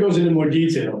definitely goes into more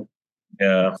detail.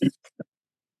 Yeah.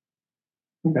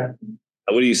 Okay.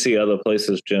 What do you see other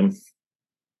places, Jim?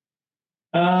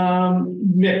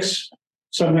 Mix.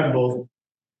 Some have both.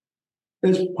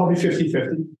 It's probably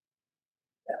 50-50.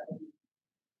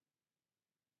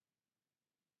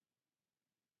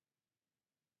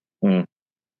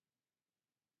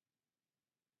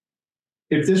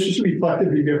 If this is reflective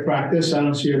of your practice, I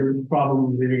don't see a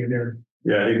problem leaving it there.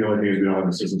 Yeah, I think the only thing is we don't have an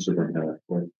assistant superintendent.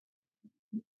 Right.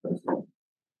 That's all.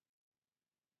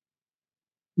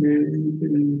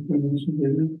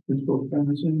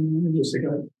 Just like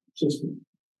a system.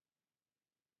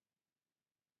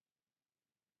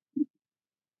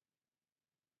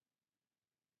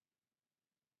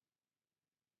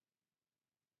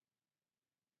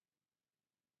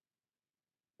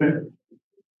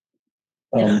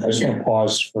 I just want to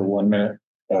pause for 1 minute,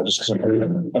 just because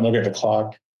I'm looking at the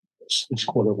clock. It's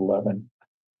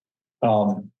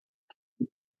 11:15.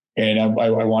 And I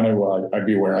want to, I'd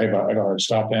be aware I have a hard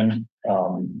stop in.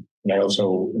 And I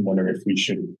also am wondering if we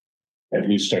should at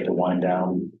least start to wind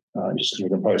down, just because we're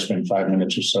going to probably spend 5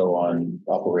 minutes or so on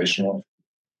operational.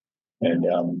 And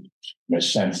my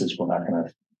sense is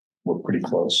we're pretty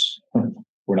close.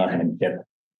 We're not going to get.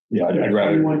 Yeah, I'd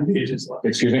rather. 21 pages left.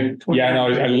 Excuse me? Yeah, no,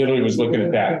 I literally was looking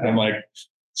at that and I'm like,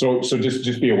 so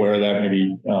just be aware of that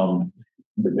maybe,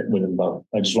 within about,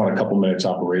 I just want a couple minutes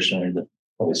operationally, but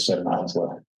probably 7 minutes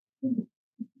left.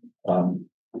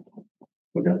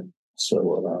 Okay.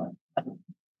 So,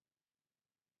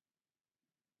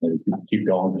 keep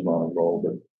going as long as roll,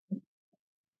 but.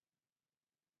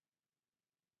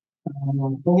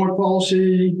 Homework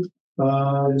policy,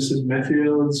 this is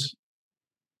Medfield's.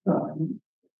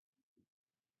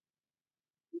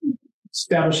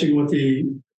 Establishing what the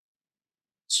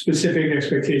specific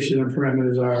expectation and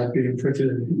parameters are being printed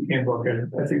in the handbook,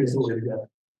 and I think is the way to go.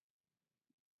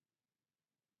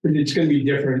 But it's going to be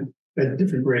different at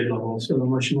different grade levels, so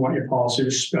unless you want your policy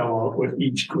to spell out what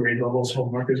each grade level's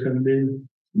homework is going to be.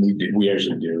 We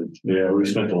actually do. Yeah, we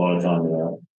spent a lot of time with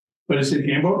that. But is it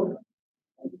handbook?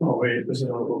 Oh, wait, there's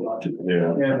another little document.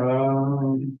 Yeah,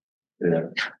 yeah,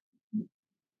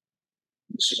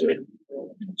 This is it.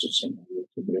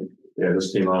 yeah.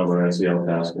 This came out of our SEL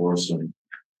task force and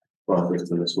brought this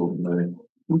to the school committee.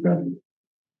 Okay.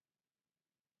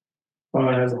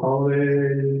 It has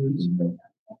holidays.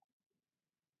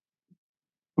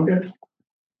 Okay.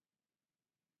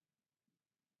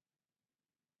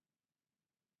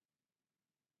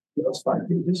 That's 5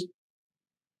 pages.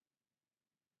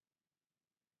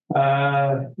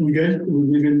 We good? We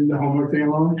leaving the homework thing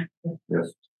alone?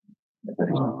 Yes.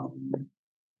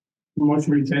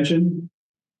 Motion retention.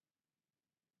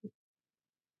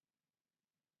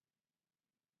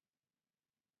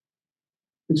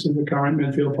 This is the current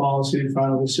Medfield policy,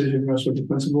 final decision rests with the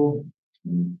principal.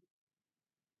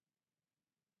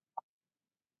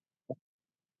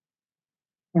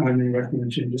 Any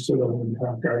recommendation, just so that we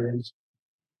have guardians.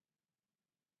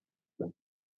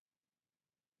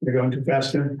 They're going too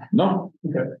fast here? No,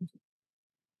 Okay.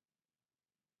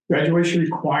 Graduation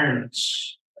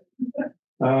requirements.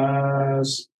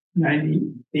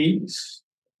 98.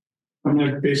 I'm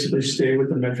gonna basically stay with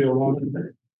the Medfield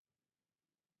one.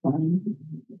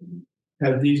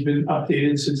 Have these been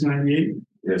updated since 98?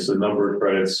 Yes, the number of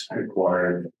credits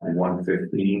required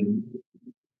 115.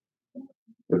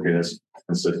 Okay, that's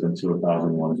consistent to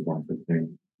 1,001 is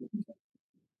 115.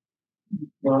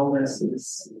 Wellness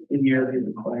is a yearly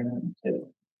requirement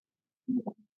too.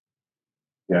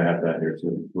 Yeah, I have that here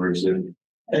too. Where is it?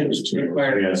 It's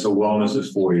required. Yeah, so wellness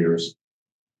is 4 years.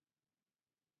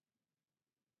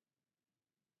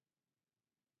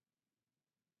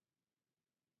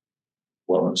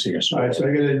 well, let's see. All right, so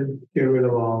I gotta get rid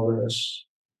of all this.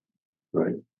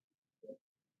 Right.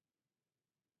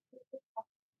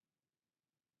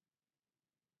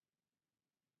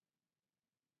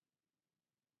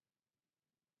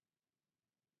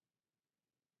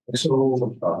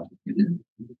 So the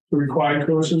required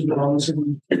courses, but all this.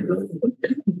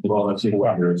 Wellness is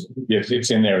 4 years. Yes,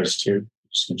 it's in there as two.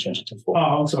 Just gonna change it to 4. Oh,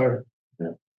 I'm sorry. Yeah.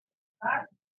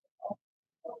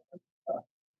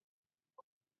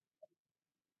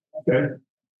 Okay.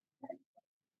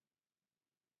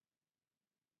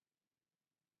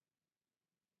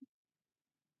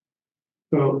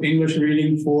 So English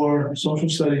reading 4, social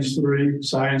studies 3,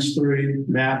 science 3,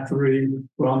 math 3,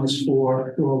 wellness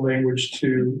 4, world language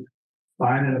 2,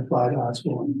 fine and applied arts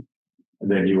 1.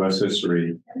 And then US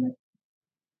history.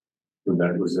 So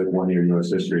that was it, 1 year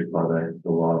US history part of the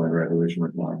law and regulation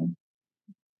requirement.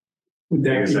 Would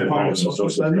that be part of social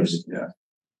studies? Yeah.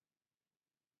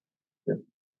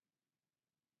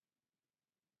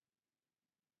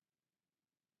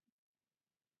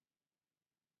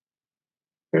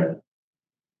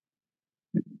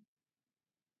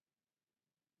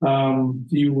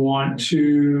 Do you want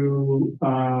to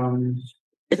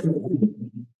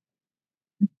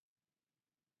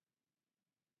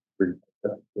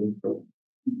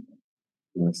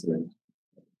That's it.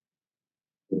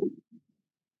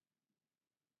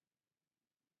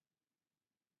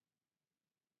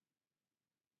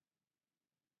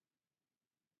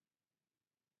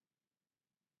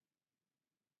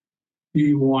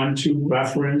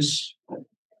 reference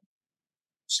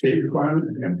state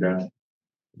requirement? MCAS.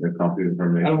 The copy of the I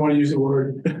permit. don't want to use the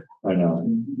word. I know.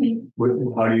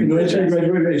 How do you? Military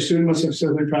graduate, a student must have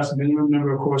certainly passed a minimum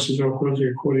number of courses or equivalent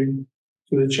according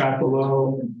to the chart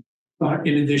below.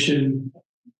 In addition,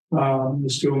 the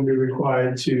student will be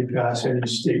required to pass any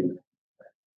state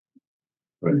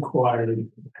required.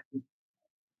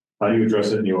 How do you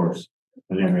address it in yours?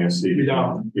 And you may see. You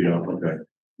don't. You don't, okay.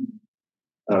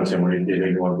 I would say, when you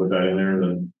think you want to put that in there,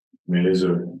 then, I mean,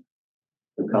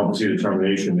 the competency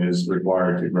determination is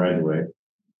required to graduate.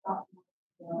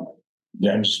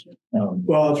 Yes.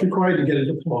 Well, it's required to get a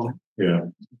diploma. Yeah.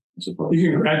 I suppose.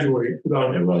 You can graduate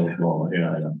without Yeah, well, yeah,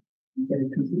 I know.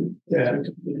 Yeah,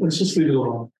 let's just leave it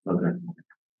alone. Okay.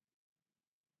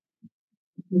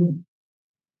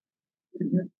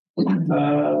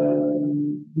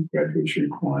 Graduation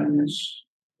requirements.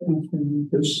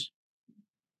 This.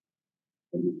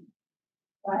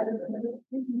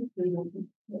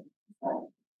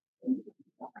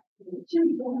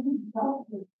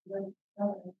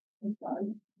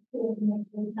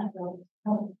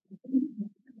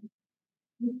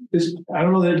 This, I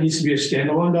don't know that it needs to be a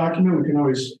standalone document. We can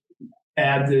always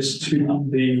add this to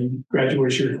the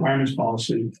graduation requirements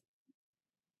policy.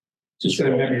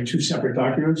 Instead of having two separate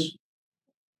documents.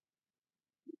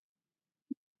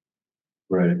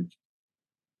 Right.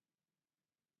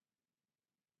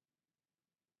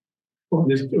 Or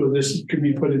this could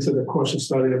be put into the course of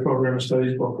study, the program of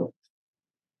studies booklet.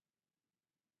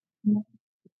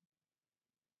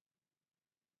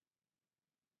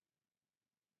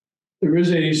 There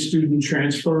is a student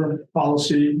transfer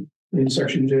policy in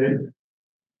section J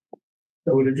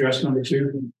that would address number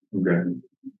 2. Okay.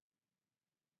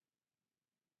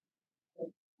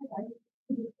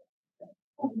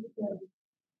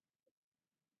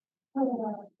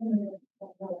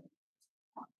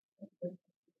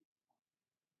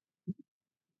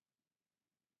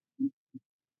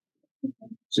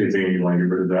 So you think you want to get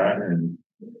rid of that and,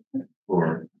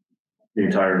 or the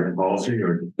entire policy,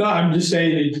 or? No, I'm just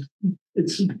saying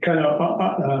it's kind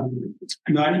of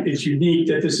not, it's unique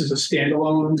that this is a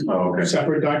standalone Oh, okay.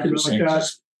 separate document like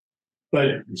that.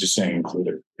 But Just saying include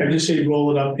it. I just say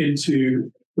roll it up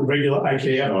into the regular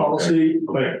IKF Oh, okay. policy,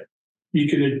 but you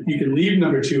can leave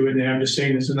number 2 in there. I'm just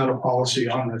saying there's another policy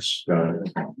on this. Got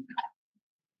it.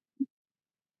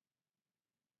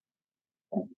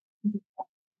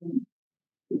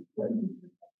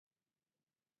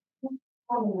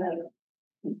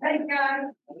 Thanks, guys.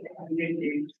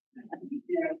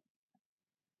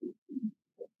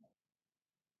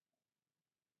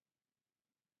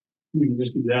 You can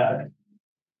just do that.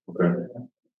 Okay.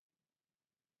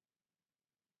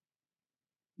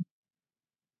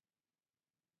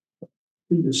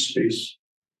 In this space.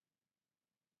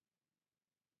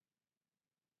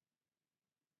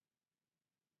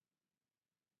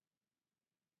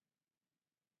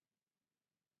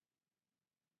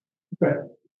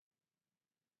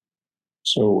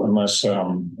 So unless, I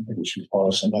think we should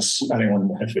pause unless anyone,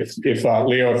 if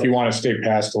Leo, if you want to stay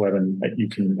past 11, you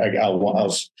can,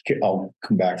 I'll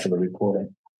come back for the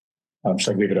recording.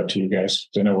 So I'll leave it up to you guys.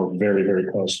 I know we're very,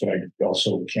 very close, but I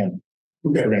also can't, if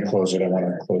we're going to close it, I want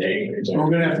to close it. So we're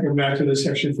going to have to come back to this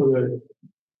section for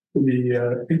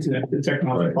the internet, the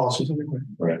technology Right. policies. Anyway.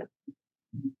 Right.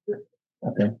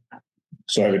 Okay.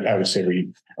 So I would say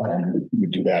we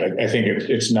do that. I think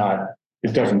it's not,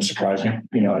 it doesn't surprise me.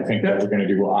 You know, I think that we're going to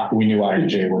do, we knew I and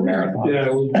J were marathon. Yeah.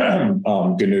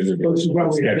 Good news. This is why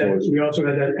we also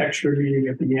had that extra meeting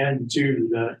at the end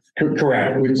too.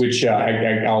 Correct, which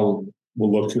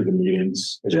we'll look through the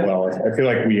meetings as well. I feel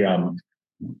like we,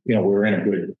 we're in a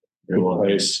good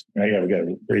place. Yeah, we got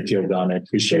a great deal done. I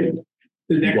appreciate it.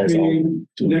 The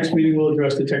next meeting will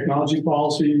address the technology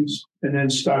policies and then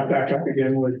start back up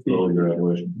again with the Early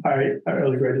graduation.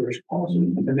 early graduation policy.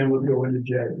 And then we'll go into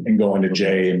J.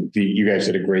 And you guys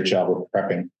did a great job of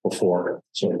prepping before.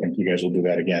 So I think you guys will do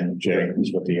that again. J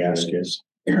is what the ask is.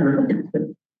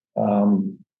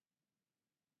 And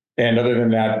other than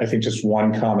that, I think just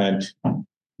one comment,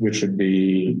 which would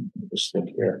be, just look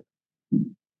here.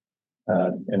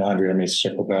 And Andrea may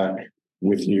circle back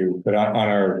with you, but on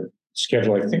our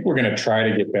schedule, I think we're going to try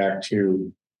to get back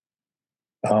to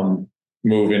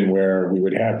move in where we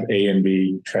would have A and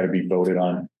B try to be voted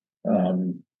on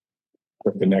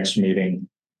with the next meeting.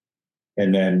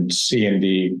 And then C and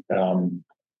D,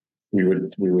 we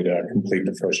would complete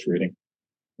the first reading.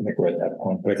 I think we're at that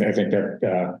point, but I think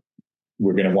that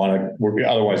we're going to want to,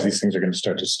 otherwise these things are going to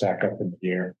start to stack up in the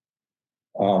year.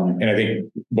 And I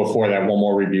think before that, one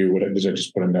more review, I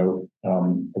just put a note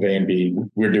of A and B.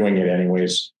 We're doing it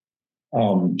anyways.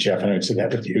 Jeff, and I'd say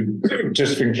that with you,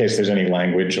 just in case there's any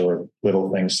language or little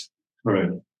things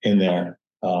in there.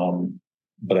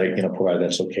 But provided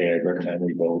that's okay, I recommend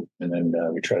we vote, and then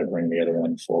we try to bring the other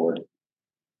one forward.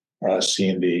 C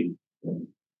and D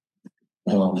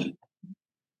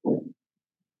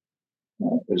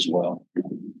as well.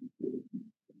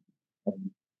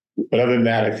 But other than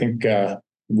that, I think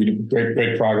we did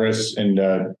great progress, and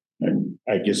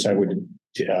I guess I would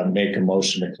make a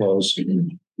motion to close.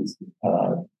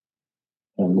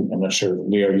 I'm not sure,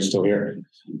 Leo, are you still here?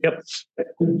 Yep.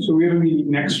 So we have a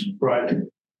meeting next Friday,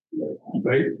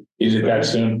 right? Is it that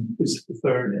soon? It's the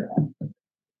 3rd.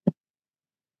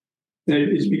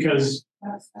 It's because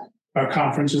our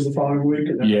conference is the following week,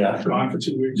 and then Yeah. conference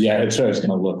in weeks. Yeah, it's what I was going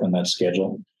to look on that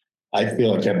schedule. I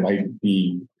feel like that might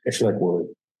be. I feel like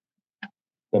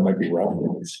that might be rough.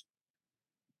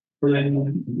 But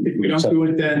then if we don't do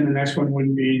it, then the next one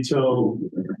wouldn't be until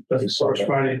the first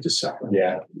Friday in December.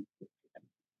 Yeah.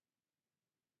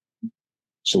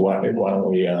 So why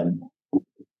don't we, I don't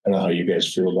know how you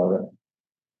guys feel about it.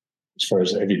 As far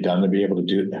as, have you done to be able to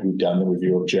do, have you done the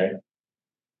review of J?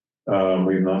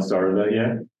 We've not started that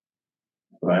yet.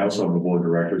 But I also have a board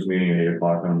directors meeting at 8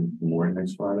 o'clock on the morning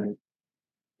next Friday.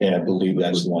 And I believe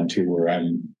that's the one too, where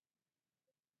I'm,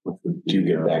 do you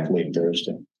get back late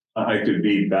Thursday? I could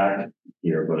be back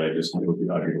here, but I'd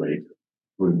be late.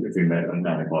 If we met at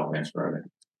 9 o'clock next Friday.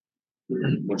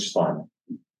 Which is fine.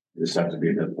 You just have to be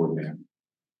at that board meeting.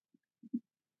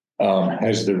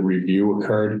 Has the review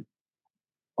occurred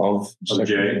of?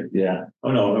 J? Yeah.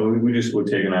 Oh, no, we just would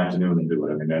take an afternoon and do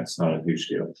it. I mean, that's not a huge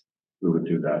deal. We would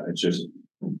do that. It's just.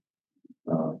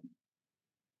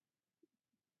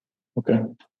 Okay.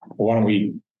 Well, why don't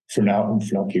we, for now,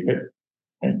 keep it?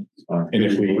 And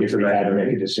if we had to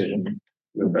make a decision,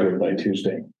 we'll do it by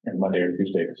Tuesday and Monday or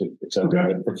Tuesday, because it's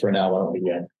okay. But for now, why don't we,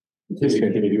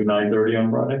 Can you do 9:30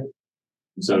 on Friday?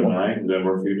 Instead of 9, does that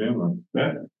work for you, Jim?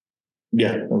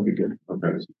 Yeah, that would be good.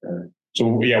 Okay.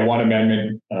 So, yeah, one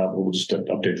amendment, we'll just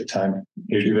update the time.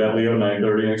 Can you do that, Leo,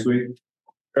 9:30 next week?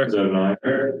 Is that 9?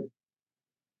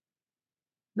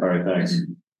 All right, thanks.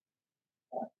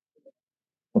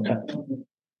 Okay.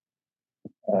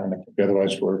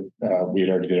 Otherwise, we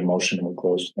already did a motion and we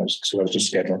closed. So let's just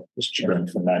schedule this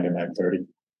adjournment from 9 to 9:30.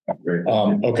 Great.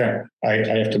 Okay,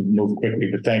 I have to move quickly,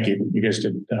 but thank you. You guys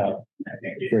did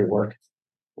great work.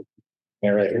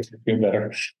 All right, I feel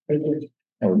better.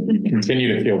 Or you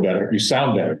continue to feel better. You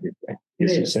sound better.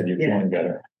 You said you're feeling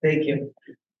better. Thank you.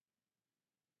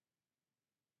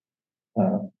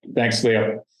 Thanks, Leo.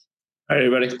 All right,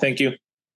 everybody. Thank you.